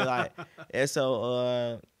know what I'm saying? Like, and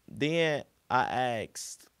so then I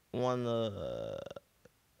asked one of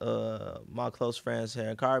my close friends here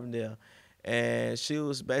in Carbondale. And she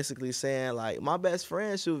was basically saying, like, my best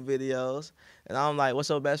friend shoot videos. And I'm like, what's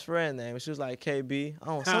your best friend name? And she was like, KB.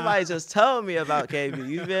 Oh, somebody just told me about KB.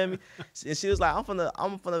 You feel me? And she was like, I'm from the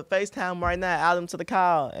FaceTime right now, add him to the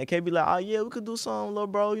call. And KB like, oh, yeah, we could do something, little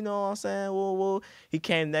bro. You know what I'm saying? Whoa. He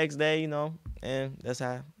came next day, you know. And that's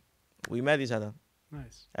how we met each other.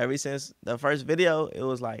 Nice. Ever since the first video, it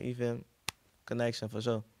was like, you feel me? Connection for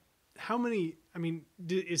sure. How many, I mean,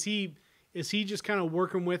 is he just kind of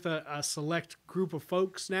working with a select group of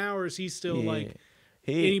folks now, or is he still like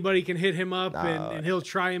anybody can hit him up and he'll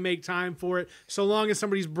try and make time for it, so long as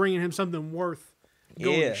somebody's bringing him something worth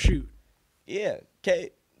going to shoot? Yeah,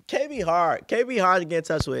 KB hard. KB hard to get in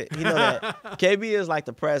touch with. You know that. KB is like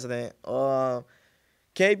the president.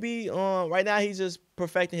 KB, right now he's just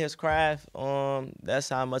perfecting his craft. That's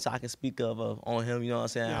how much I can speak of on him. You know what I'm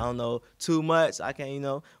saying? Yeah. I don't know too much. I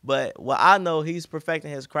can't, but what I know, he's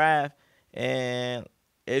perfecting his craft. And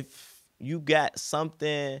if you got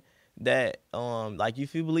something that, like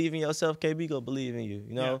if you believe in yourself, KB go believe in you.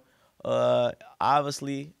 You know. Yeah.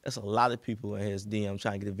 Obviously, there's a lot of people in his DM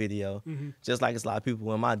trying to get a video, just like it's a lot of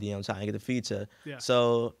people in my DM trying to get a feature. Yeah.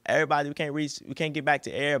 So everybody, we can't get back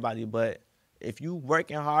to everybody, but if you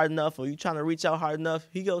working hard enough or you trying to reach out hard enough,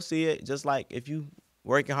 he go see it. Just like if you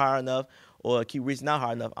working hard enough or keep reaching out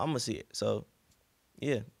hard enough, I'm gonna see it. So,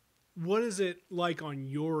 yeah. What is it like on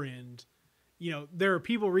your end? There are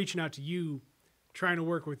people reaching out to you, trying to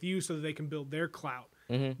work with you so that they can build their clout.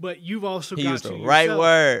 But you've also got used the right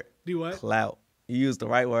word. Do what? Clout. You used the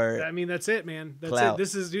right word. I mean, that's it, man. That's clout. it.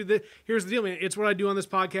 This is here's the deal, man. It's what I do on this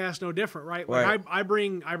podcast, no different, right? Like right. I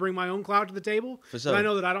bring my own clout to the table. For sure. But I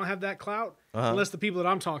know that I don't have that clout unless the people that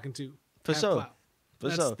I'm talking to For have sure. clout.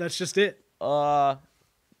 For sure. That's just it.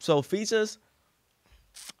 So features,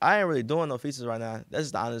 I ain't really doing no features right now. That's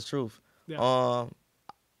just the honest truth. Yeah.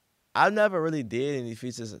 I never really did any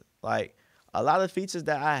features. Like a lot of features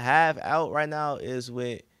that I have out right now is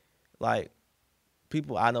with like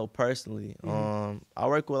people I know personally. I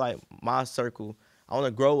work with like my circle. I want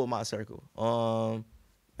to grow with my circle. And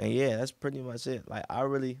yeah, that's pretty much it. Like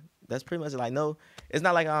that's pretty much it. Like no, it's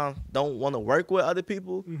not like I don't want to work with other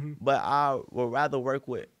people, but I would rather work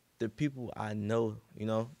with the people I know.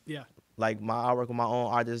 Yeah. Like I work with my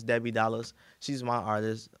own artist, Debbie Dollars. She's my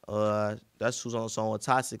artist. That's who's on the song with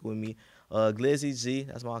Toxic with me. Glizzy G,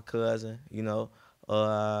 that's my cousin.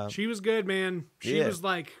 She was good, man. She was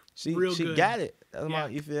like real good. She got it. That's my,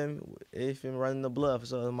 you feel me? If you're running the bluff,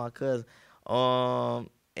 so that's my cousin.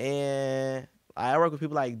 And I work with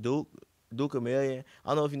people like Duke Chameleon. I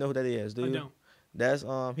don't know if you know who that is, do you? I don't. That's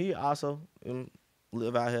he also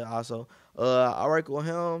live out here also. I work with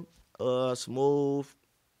him, Smooth,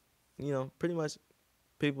 pretty much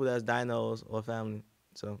people that's dinos or family.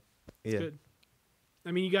 So yeah. Good.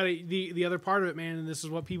 I mean, you got the other part of it, man, and this is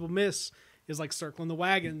what people miss. Is like circling the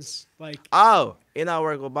wagons, like and I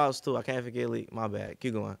work with boss too. I can't forget Leak. My bad.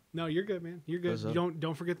 Keep going. No, you're good, man. You're good. You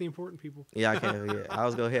don't forget the important people. Yeah, I can't forget. I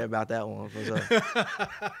was gonna hear about that one for sure.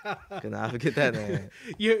 Can I forget that name?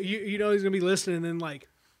 You know he's gonna be listening, and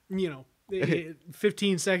then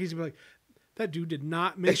 15 seconds he'll be like, that dude did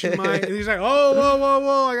not mention my. And he's like, oh,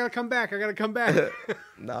 whoa, I gotta come back.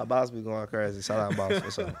 Nah, boss be going crazy. Shout out boss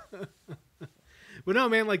for sure. But no,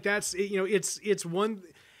 man, like that's it's one.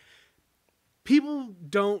 People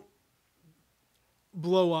don't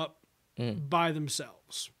blow up by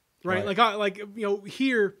themselves, right?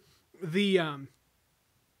 Here,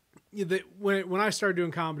 when I started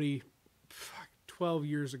doing comedy 12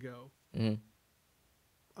 years ago, I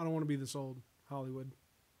don't want to be this old, Hollywood.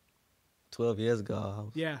 12 years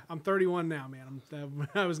ago. Yeah, I'm 31 now, man.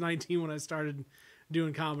 I was 19 when I started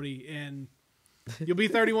doing comedy, and you'll be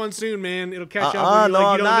 31 soon, man. It'll catch up with you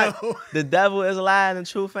like you don't know. The devil is lying and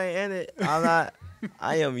truth ain't in it. I'm not.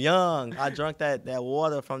 I am young. I drank that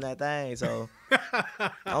water from that thing, so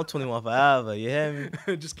I'm 21 forever. You hear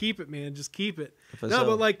me? Just keep it, man. Just keep it. For sure.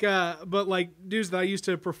 but like dudes that I used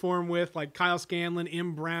to perform with, like Kyle Scanlon,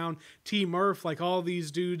 M. Brown, T. Murph, like all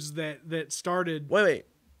these dudes that started. Wait.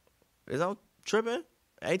 Is I tripping?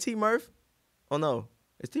 Ain't T. Murph? Oh no,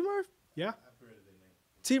 is T. Murph? Yeah.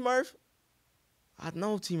 T. Murph? I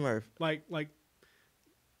know T. Murph. Like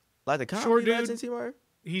the comedy legend T. Murph?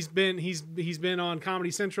 He's been on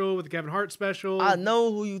Comedy Central with the Kevin Hart special. I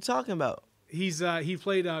know who you talking about. He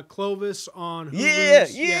played Clovis on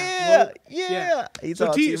Hulu's. Yeah.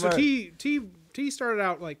 T started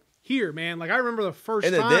out like here, man. Like I remember the first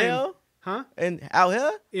time. In the Dale? Huh? And out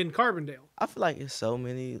here? In Carbondale. I feel like there's so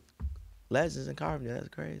many legends in Carbondale. That's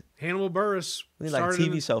crazy. Hannibal Buress. We need like a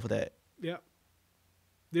TV show for that. Yeah.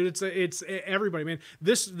 Dude, it's everybody, man.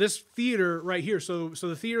 This theater right here. So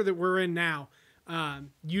the theater that we're in now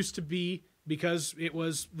used to be, because it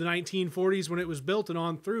was the 1940s when it was built and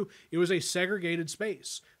on through, it was a segregated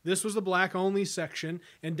space. This was the black only section,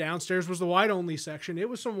 and downstairs was the white only section. It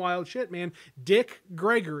was some wild shit, man. Dick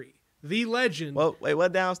Gregory, the legend. Well, wait,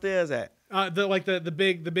 what downstairs at? The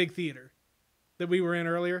big theater that we were in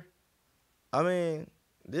earlier. I mean,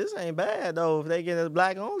 this ain't bad though. If they get us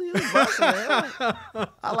black only, it's busting.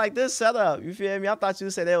 I like this setup. You feel me? I thought you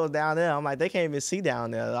said they was down there. I'm like, they can't even see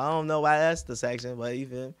down there. I don't know why that's the section, but you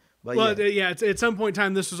feel me? But yeah, at some point in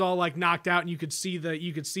time, this was all like knocked out, and you could see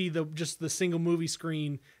just the single movie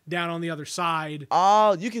screen down on the other side.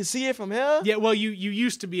 Oh, you can see it from here? Yeah, well, you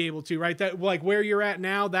used to be able to, right? That like where you're at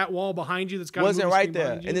now, that wall behind you that's got wasn't right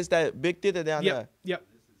there, and it's that big theater down there. Yep.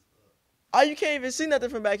 Oh, you can't even see nothing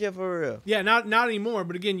from back here for real. Yeah, not anymore.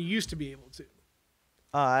 But again, you used to be able to.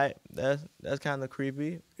 All right, that's kind of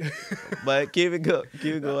creepy, but keep it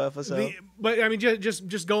going for some. But I mean,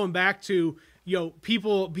 just going back to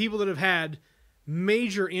people that have had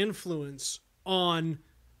major influence on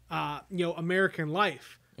American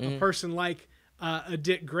life. A person like a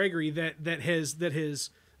Dick Gregory that has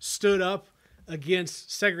stood up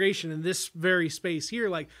against segregation in this very space here.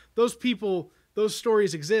 Like those people, those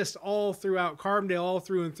stories exist all throughout Carbondale, all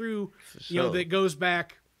through and through. Sure. That goes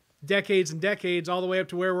back decades and decades, all the way up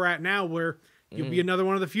to where we're at now, where you'll be another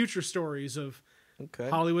one of the future stories of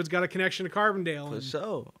Hollywood's got a connection to Carbondale. For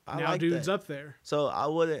sure. Now like dude's up there. So I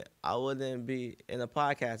wouldn't be in a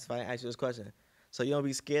podcast if I didn't ask you this question. So you don't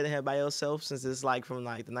be scared of him by yourself since it's like from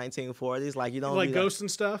like the 1940s, like you don't like ghosts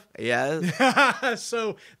and stuff. Yeah.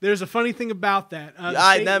 So there's a funny thing about that. All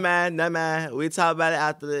right, no man. We talk about it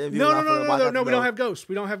after the interview. No. We don't have ghosts.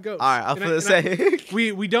 We don't have ghosts. All right, I'm gonna say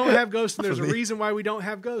we don't have ghosts, and there's a reason why we don't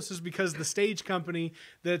have ghosts is because the stage company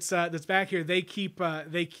that's back here they keep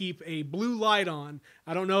a blue light on.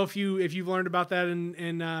 I don't know if you've learned about that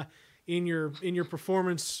in your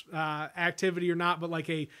performance activity or not, but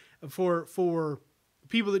like for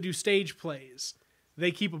people that do stage plays,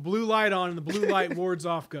 they keep a blue light on, and the blue light wards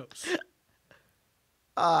off ghosts.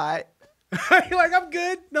 All right. You're like, I'm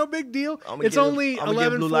good, no big deal. It's only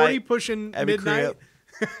 11:40, pushing midnight.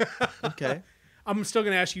 Okay. I'm still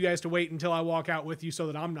gonna ask you guys to wait until I walk out with you, so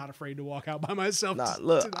that I'm not afraid to walk out by myself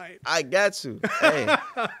tonight. I got you. Hey,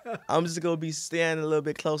 I'm just gonna be standing a little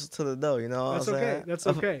bit closer to the door. You know what I'm saying? That's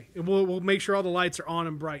okay. And we'll make sure all the lights are on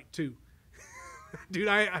and bright too. Dude,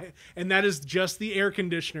 and that is just the air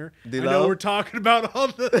conditioner. I know we're talking about all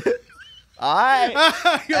the. All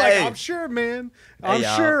right. You're like, I'm sure, man. I'm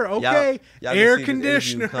sure. Okay. Y'all air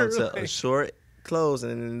conditioner. Come to a short close,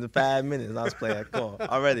 and in the 5 minutes, I was playing. Come on,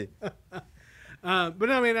 already. But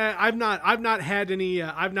I mean, I've not had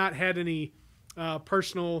any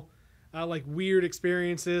personal like weird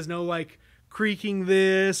experiences. No like creaking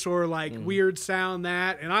this or like weird sound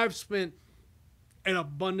that. And I've spent an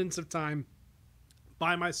abundance of time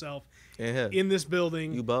by myself in this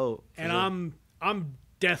building. You bold. And sure. I'm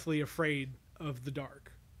deathly afraid of the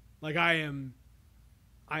dark. Like I am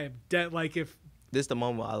like if this the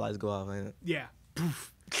moment our lights go off, ain't it? Yeah.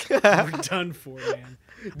 Poof. We're done for, man.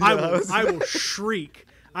 I will shriek.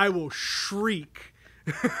 I will shriek.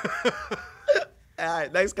 All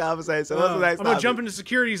right, next conversation. What's the next I'm going to jump into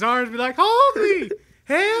security's arms and be like, hold me.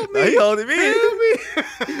 Help me. He holding me. Help me.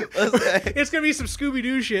 It's going to be some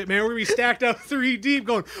Scooby-Doo shit, man. We're going to be stacked up 3 deep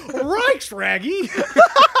going, Reichs, Raggy.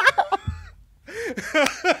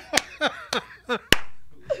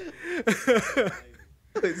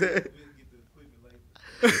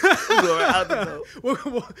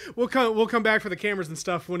 We'll come back for the cameras and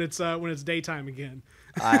stuff when it's daytime again.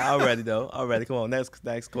 All right, already though. Already, come on.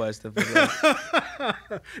 Next question.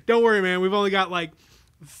 Don't worry, man. We've only got like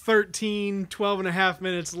 12 and a half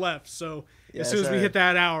minutes left. So as soon as we hit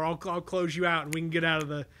that hour, I'll close you out and we can get out of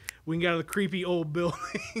the creepy old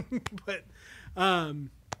building. But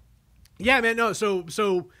yeah, man. No.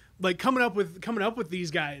 So like coming up with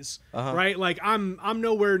these guys, right? Like I'm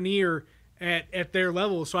nowhere near at their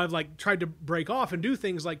level, so I've like tried to break off and do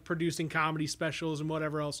things like producing comedy specials and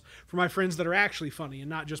whatever else for my friends that are actually funny and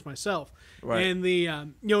not just myself. Right. And the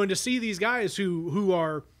and to see these guys who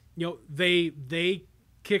are they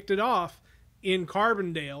kicked it off in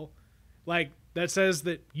Carbondale, like that says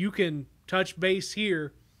that you can touch base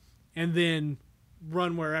here and then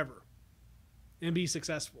run wherever and be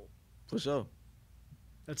successful. For sure.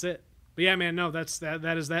 That's it. But yeah, man, no, that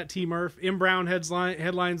is that T Murph. M Brown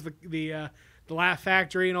headlines the Laugh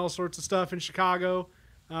Factory and all sorts of stuff in Chicago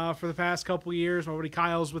for the past couple of years. My buddy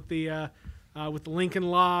Kyle's with the Lincoln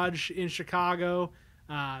Lodge in Chicago.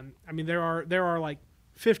 I mean, there are like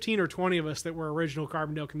 15 or 20 of us that were original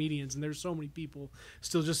Carbondale comedians, and there's so many people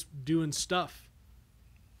still just doing stuff.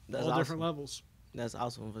 That's all awesome. Different levels. That's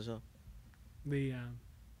awesome for sure.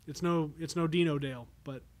 It's no Dino Dale,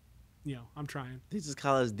 but. I'm trying. They just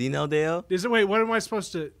call us Dino Dale? Wait, what am I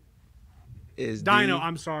supposed to? Is Dino,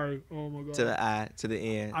 I'm sorry. Oh my god. To the I, to the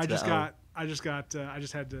N. I just had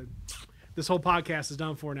to. This whole podcast is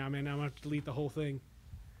done for now, man. Now I'm going to have to delete the whole thing.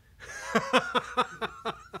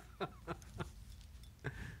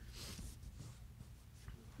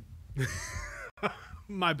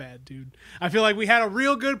 My bad, dude. I feel like we had a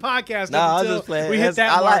real good podcast until we hit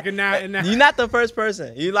that mark, and now you're not the first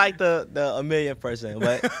person. You like the a million person,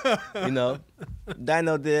 but Dino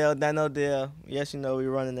Dale. Yes, we're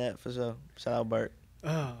running that for sure. Shout out Bert.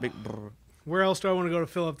 Big brr. Where else do I want to go to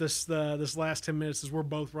fill up this this last 10 minutes? As we're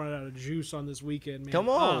both running out of juice on this weekend, man. Come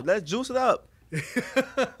on, let's juice it up.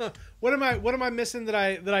 What am I missing that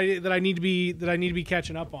I need to be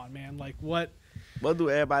catching up on, man? Like what? What do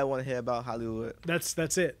everybody want to hear about Hollywood?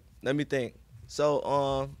 That's it. Let me think.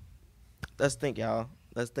 So let's think, y'all.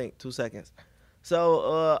 Let's think. 2 seconds. So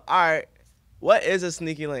all right, what is a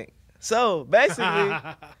sneaky link? So basically,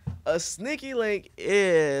 a sneaky link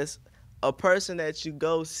is a person that you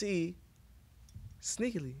go see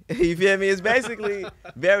sneakily. You feel me? It's basically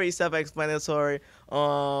very self-explanatory.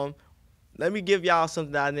 Let me give y'all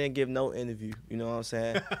something that I didn't give no interview. You know what I'm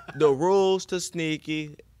saying? The rules to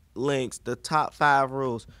sneaky links, the top 5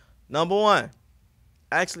 rules. Number 1.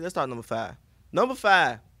 Actually, let's start number 5. Number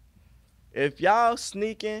 5. If y'all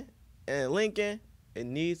sneaking and linking, it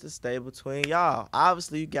needs to stay between y'all.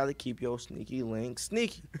 Obviously, you got to keep your sneaky link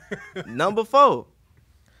sneaky. Number 4.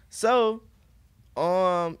 So,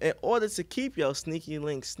 in order to keep your sneaky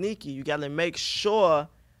link sneaky, you got to make sure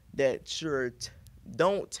that you're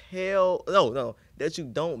that you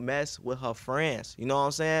don't mess with her friends. You know what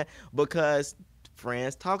I'm saying? Because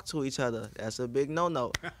friends talk to each other. That's a big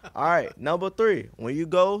no-no. All right, number 3. When you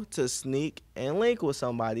go to sneak and link with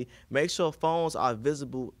somebody, make sure phones are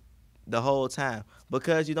visible the whole time,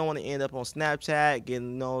 because you don't want to end up on Snapchat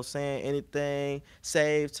getting, you know what I'm saying, anything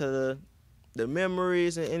saved to the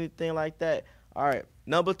memories and anything like that. All right,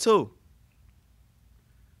 number 2.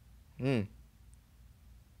 What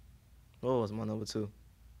was my number 2?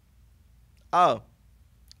 Oh,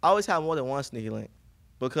 I always have more than one sneaky link,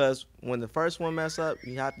 because when the first one mess up,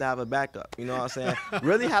 you have to have a backup. You know what I'm saying?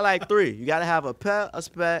 Really have like 3. You got to have a pet, a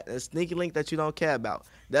spec, and a sneaky link that you don't care about.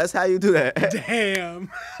 That's how you do that. Damn.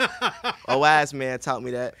 A wise man taught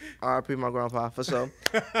me that. R.I.P. my grandpa, for sure.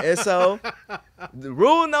 And so, the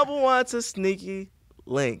rule number 1 to sneaky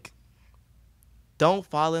link: don't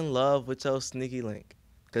fall in love with your sneaky link.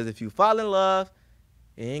 Because if you fall in love,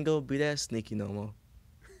 it ain't gonna be that sneaky no more.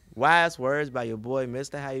 Wise words by your boy,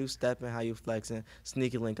 Mr. How You Stepping, How You Flexing,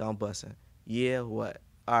 Sneaky Link on Bussin'. Yeah, what?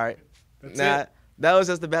 All right. That's it. That was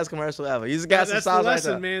just the best commercial ever. You just got some songs like that. That's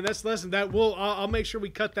the lesson, right man. That's the lesson. That I'll make sure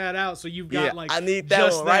we cut that out, so you've got I need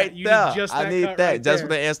that one right there. I need that right just there. for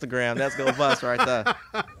the Instagram. That's gonna bust right there.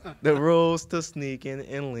 The rules to sneaking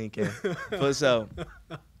and linking, for sure.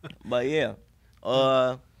 But yeah,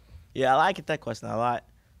 I like that question a lot.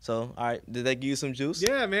 So, all right, did that give you some juice?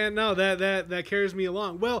 Yeah, man. No, that carries me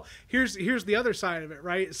along. Well, here's the other side of it,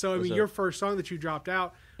 right? So, I mean, your first song that you dropped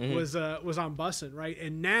out was on Bussin', right?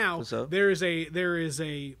 And now there is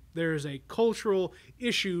a cultural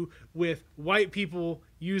issue with white people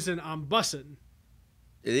using "I'm bussin'."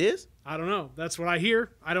 It is? I don't know. That's what I hear.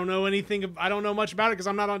 I don't know anything. I don't know much about it because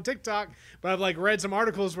I'm not on TikTok. But I've like read some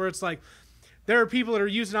articles where it's like, there are people that are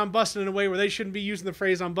using "I'm busting" in a way where they shouldn't be using the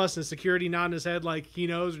phrase "I'm busting." Security nodding his head like he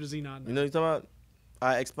knows, or does he not know? You know what you're talking about?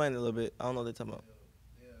 I explained it a little bit. I don't know what they're talking about.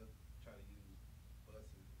 They'll try to use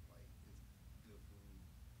busting like it's good food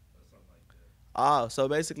or something like that. Oh, so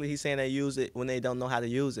basically he's saying they use it when they don't know how to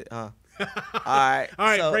use it, huh? All right. All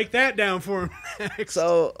right, so, break that down for him next.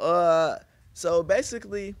 So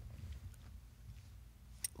basically,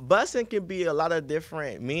 busing can be a lot of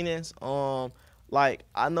different meanings. Like,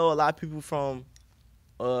 I know a lot of people from,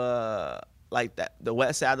 like the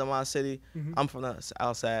west side of my city. I'm from the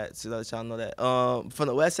outside, so that y'all know that. From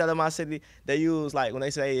the west side of my city, they use, like, when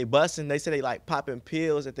they say they busting, they say they, like, popping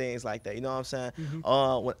pills and things like that. You know what I'm saying?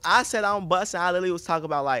 When I said I'm busting, I literally was talking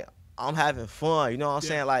about, like, I'm having fun. You know what I'm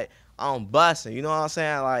saying? Like, I'm busting. You know what I'm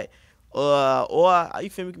saying? Like, or you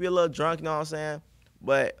feel me, could be a little drunk. You know what I'm saying?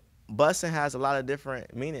 But busting has a lot of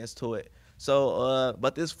different meanings to it. So,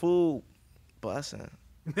 but this food, bussin'.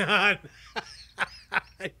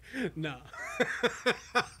 No.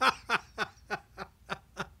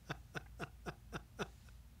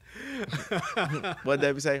 What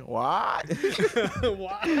did they say? What?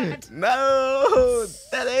 What? No,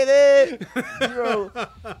 that ain't it. Bro.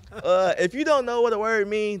 If you don't know what a word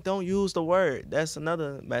means, don't use the word. That's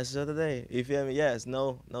another message of the day. You feel me? Yes,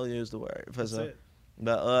 no use the word. For That's sure. it.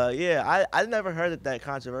 But I never heard of that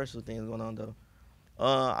controversial thing going on though.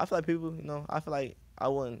 I feel like people, I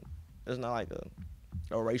wouldn't. It's not like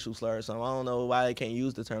a racial slur or something. I don't know why they can't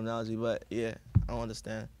use the terminology, but yeah, I don't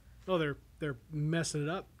understand. Well, they're messing it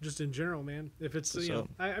up just in general, man. If it's So.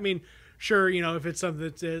 I mean, sure, if it's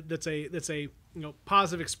something that's a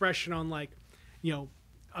positive expression on like,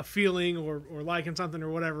 a feeling or liking something or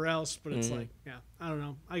whatever else, but it's like, yeah, I don't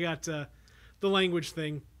know. I got the language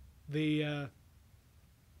thing, when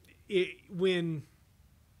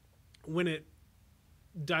it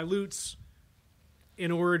dilutes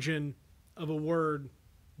an origin of a word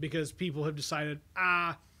because people have decided,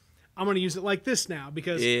 I'm going to use it like this now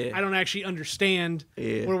because Yeah. I don't actually understand.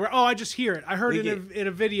 Yeah. I just hear it. I heard it in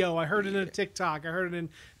a video. I heard it in a TikTok. I heard it in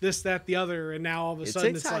this, that, the other. And now all of a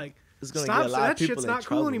sudden it's like, gonna stop. get a lot That of people shit's in not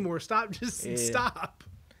trouble. cool anymore. Stop. Just stop.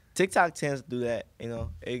 TikTok tends to do that. You know,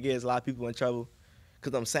 it gets a lot of people in trouble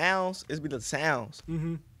because them sounds. It's be the sounds.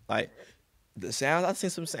 Mm-hmm. Like the sounds. I seen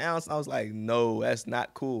some sounds. I was like, no, that's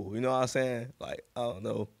not cool. You know what I'm saying? Like I don't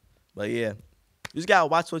know, but yeah, you just gotta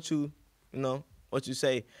watch what you what you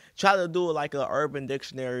say. Try to do it like a Urban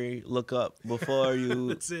Dictionary lookup before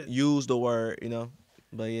you use the word. You know,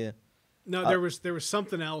 but yeah. No, there was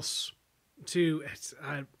something else too.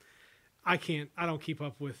 I don't keep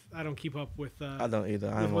up with. I don't either.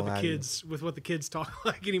 With what the kids talk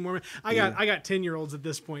like anymore. I got 10-year-olds at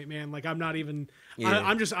this point, man. Like I'm not even. Yeah.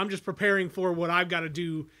 I'm just preparing for what I've got to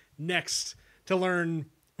do next to learn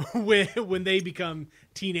when they become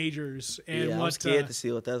teenagers and I'm scared to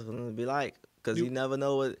see what that's going to be like because you never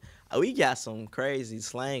know what. We got some crazy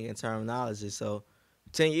slang and terminology. So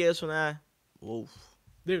 10 years from now, oof.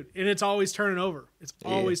 Dude, and it's always turning over. It's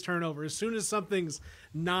always turning over. As soon as something's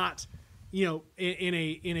not, as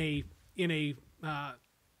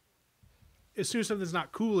soon as something's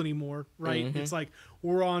not cool anymore, right? Mm-hmm. It's like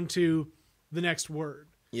we're on to the next word.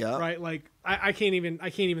 Yeah. Right. Like I can't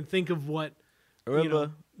even think of what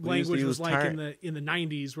language was like in the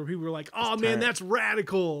 90s where people were like, "Oh man, that's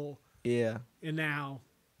radical." Yeah. And now.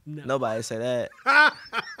 No. Nobody say that.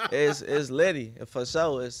 It's litty for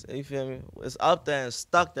sure. It's, you feel me? It's up there and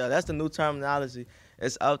stuck there. That's the new terminology.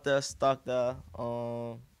 It's up there, stuck there.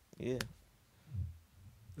 Yeah.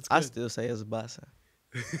 I still say it's bussin'.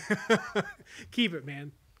 Keep it,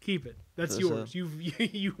 man. Keep it. That's for yours. Sure.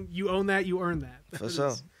 You own that. You earn that. For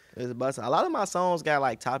sure. It's bussin'. A lot of my songs got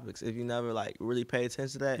like topics. If you never like really pay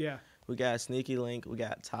attention to that. Yeah. We got Sneaky Link. We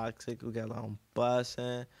got Toxic. We got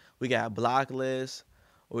Bussin'. We got Block List.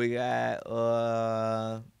 We got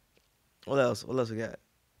what else? What else we got?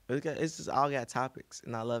 It's just all got topics,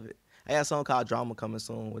 and I love it. I got a song called Drama coming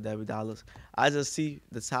soon with Debbie Dollars. I just see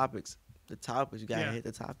the topics. The topics, you gotta hit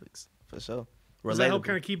the topics for sure. Does that help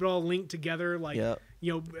kind of keep it all linked together? Like,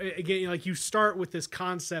 again, like you start with this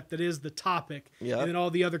concept that is the topic, and then all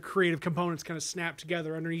the other creative components kind of snap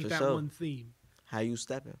together underneath that one theme. How you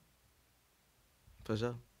stepping? For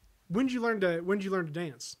sure. When did you learn to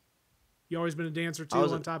dance? You always been a dancer too,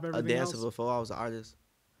 on top of everything else? I was a dancer before I was an artist.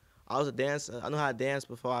 I was a dancer. I know how to dance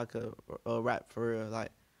before I could rap for real.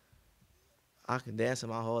 Like, I could dance in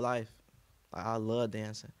my whole life. Like, I love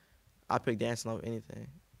dancing. I pick dancing over anything,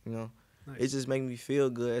 you know? Nice. It just makes me feel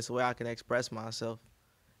good. It's a way I can express myself,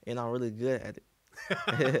 and I'm really good at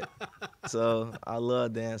it. So, I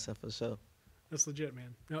love dancing for sure. That's legit,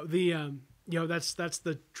 man. No, that's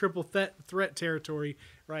the triple threat territory,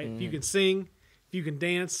 right? Mm-hmm. If you can sing, if you can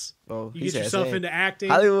dance, you get yourself into acting.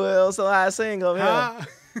 Hollywood also I sing over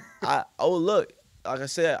here. Look, like I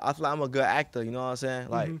said, I feel like I'm a good actor. You know what I'm saying?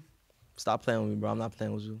 Like, stop playing with me, bro. I'm not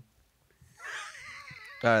playing with you.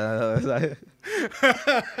 All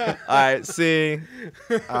right, sing.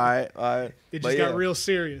 All right. It just got real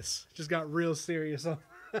serious.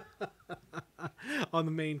 On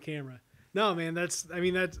the main camera. No, man, that's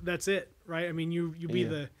it, right? I mean, you be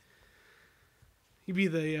the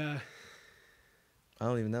I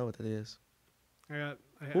don't even know what that is. I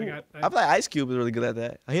feel like Ice Cube is really good at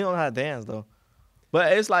that. He don't know how to dance though.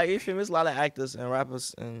 But it's like it's a lot of actors and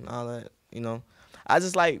rappers and all that, you know. I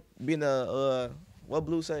just like being what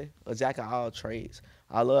Blue say? A jack of all trades.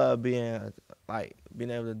 I love being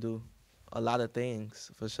able to do a lot of things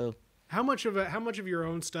for sure. How much of your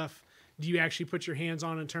own stuff do you actually put your hands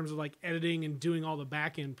on in terms of like editing and doing all the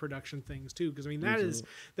back end production things too? Because I mean,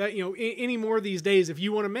 that any more these days, if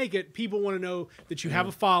you want to make it, people want to know that you have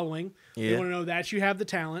a following. Yeah. They want to know that you have the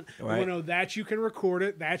talent. Right. They want to know that you can record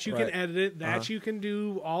it, that you can edit it, that you can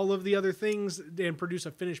do all of the other things and produce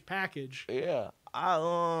a finished package. Yeah.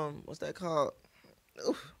 What's that called?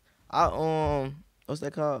 What's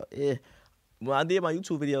that called? Yeah. When I did my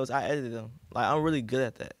YouTube videos, I edited them. Like, I'm really good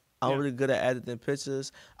at that. I'm really good at editing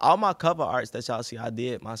pictures. All my cover arts that y'all see, I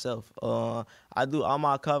did myself. I do all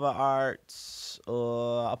my cover arts. I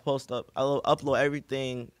upload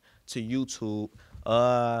everything to YouTube.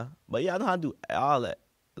 But yeah, I know how to do all that.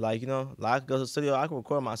 Like, you know, like I could go to the studio, I can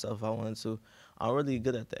record myself if I wanted to. I'm really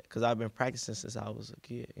good at that because I've been practicing since I was a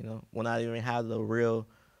kid, you know, when I didn't even have the real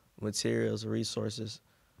materials or resources.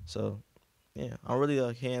 So, yeah, I'm really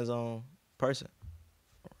a hands-on person.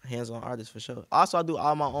 Hands-on artist for sure. Also, I do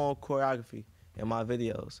all my own choreography in my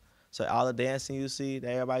videos. So all the dancing you see that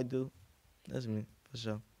everybody do, that's me for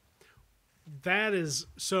sure. That is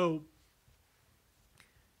so.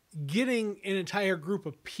 Getting an entire group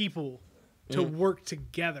of people to work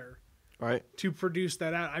together right, to produce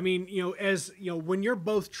that out. I mean, as when you're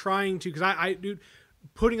both trying to, because I do.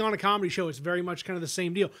 Putting on a comedy show, it's very much kind of the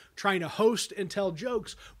same deal. Trying to host and tell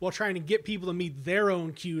jokes while trying to get people to meet their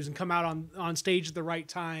own cues and come out on stage at the right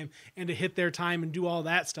time and to hit their time and do all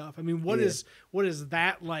that stuff. I mean, what is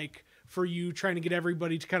that like for you, trying to get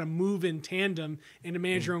everybody to kind of move in tandem and to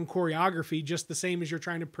manage your own choreography, just the same as you're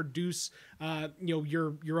trying to produce,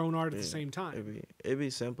 your own art at the same time? It'd be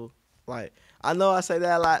simple. Like, I know I say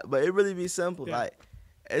that a lot, but it really be simple. Yeah. Like,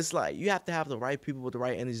 it's like you have to have the right people with the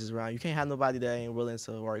right energies around. You can't have nobody that ain't willing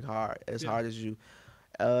to work hard hard as you.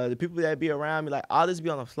 The people that be around me, like, I'll just be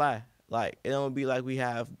on the fly. Like, it don't be like we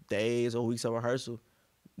have days or weeks of rehearsal.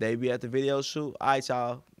 They be at the video shoot. All right,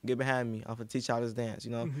 y'all, get behind me. I'm gonna teach y'all this dance.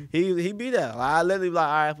 He be there. Like, I literally be like,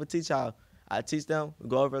 all right, I'm gonna teach y'all. I teach them. We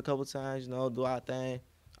go over a couple times. Do our thing.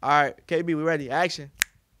 All right, KB, we ready? Action.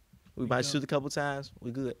 We might shoot a couple times.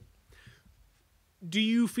 We good. Do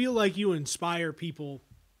you feel like you inspire people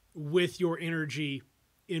with your energy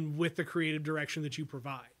and with the creative direction that you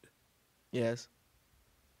provide? Yes.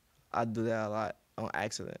 I do that a lot on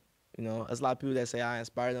accident. There's a lot of people that say I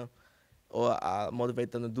inspire them or I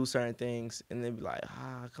motivate them to do certain things, and they be like,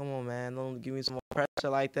 come on, man, don't give me some more pressure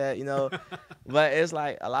like that, But it's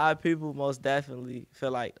like a lot of people most definitely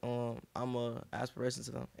feel like I'm a aspiration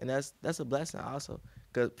to them, and that's a blessing also.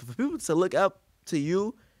 Because for people to look up to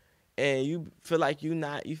you and you feel like you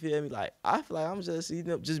feel me? Like, I feel like I'm just,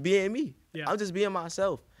 just being me. Yeah. I'm just being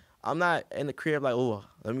myself. I'm not in the crib like, oh,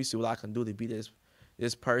 let me see what I can do to be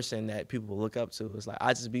this person that people look up to. It's like,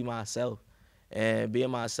 I just be myself. And being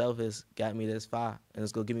myself has got me this far, and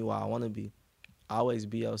it's going to get me where I want to be. Always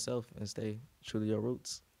be yourself and stay true to your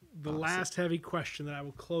roots. The last heavy question that I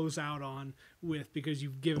will close out on with, because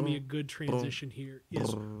you've given me a good transition here,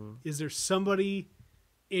 is there somebody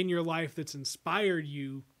in your life that's inspired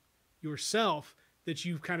you yourself that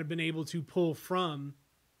you've kind of been able to pull from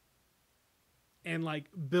and like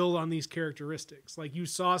build on these characteristics? Like, you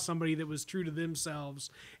saw somebody that was true to themselves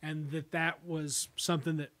and that was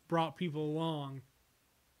something that brought people along,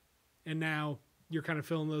 and now you're kind of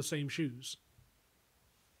filling those same shoes.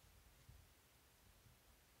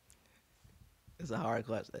 It's a hard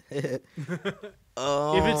question. If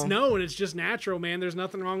it's no and it's just natural, man, there's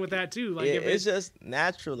nothing wrong with that too. Like, if it's just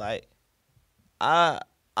natural. Like, I'm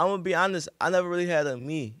gonna be honest, I never really had a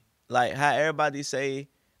me. Like, how everybody say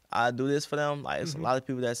I do this for them. Like, it's a lot of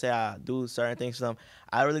people that say I do certain things for them.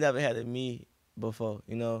 I really never had a me before,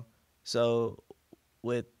 So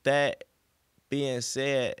with that being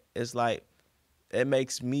said, it's like it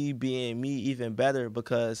makes me being me even better,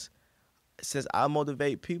 because since I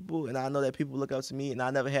motivate people and I know that people look up to me and I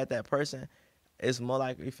never had that person, it's more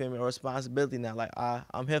like, you feel me, a responsibility now. Like,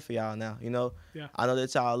 I'm here for y'all now, Yeah. I know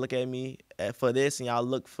that y'all look at me for this and y'all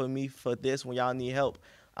look for me for this when y'all need help.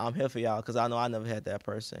 I'm here for y'all because I know I never had that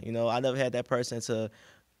person. I never had that person to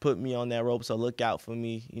put me on that rope, so look out for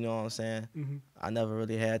me. You know what I'm saying? Mm-hmm. I never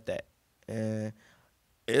really had that. And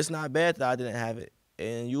it's not bad that I didn't have it.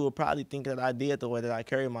 And you would probably think that I did the way that I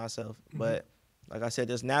carry myself. Mm-hmm. But like I said,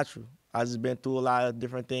 it's natural. I just been through a lot of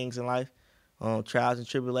different things in life, trials and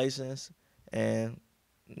tribulations. And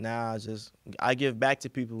now I give back to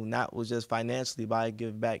people, not just financially, but I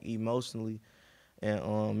give back emotionally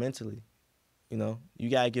and mentally. You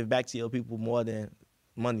got to give back to your people more than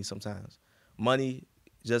money sometimes. Money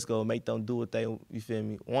just go make them do what they, you feel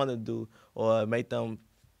me, want to do, or make them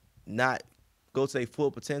not go to their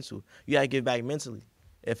full potential. You got to give back mentally.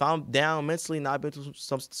 If I'm down mentally and I've been through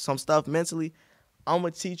some stuff mentally, I'm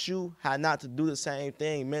going to teach you how not to do the same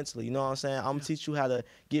thing mentally. You know what I'm saying? I'm going to teach you how to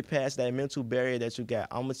get past that mental barrier that you got.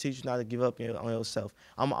 I'm going to teach you not to give up on yourself.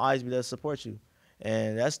 I'm going to always be there to support you.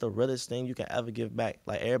 And that's the realest thing you can ever give back.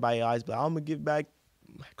 Like, everybody always be like, I'm going to give back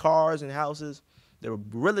cars and houses. The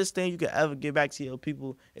realest thing you can ever give back to your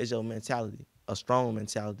people is your mentality, a strong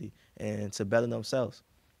mentality, and to better themselves.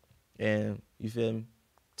 And, you feel me?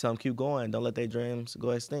 Tell them keep going. Don't let their dreams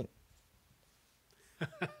go extinct.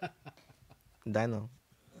 Dino.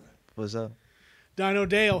 What's up? Dino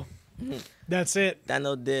Dale. That's it.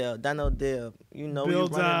 Dino Dale. You know,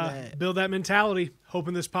 build that mentality.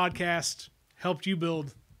 Hoping this podcast helped you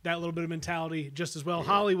build that little bit of mentality just as well. Yeah.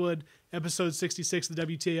 Hollywood, episode 66 of the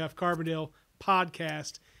WTF Carbondale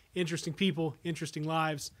podcast. Interesting people, interesting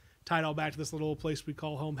lives. Tied all back to this little old place we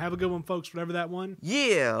call home. Have a good one, folks, whatever that one.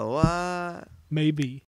 Yeah, what? Maybe.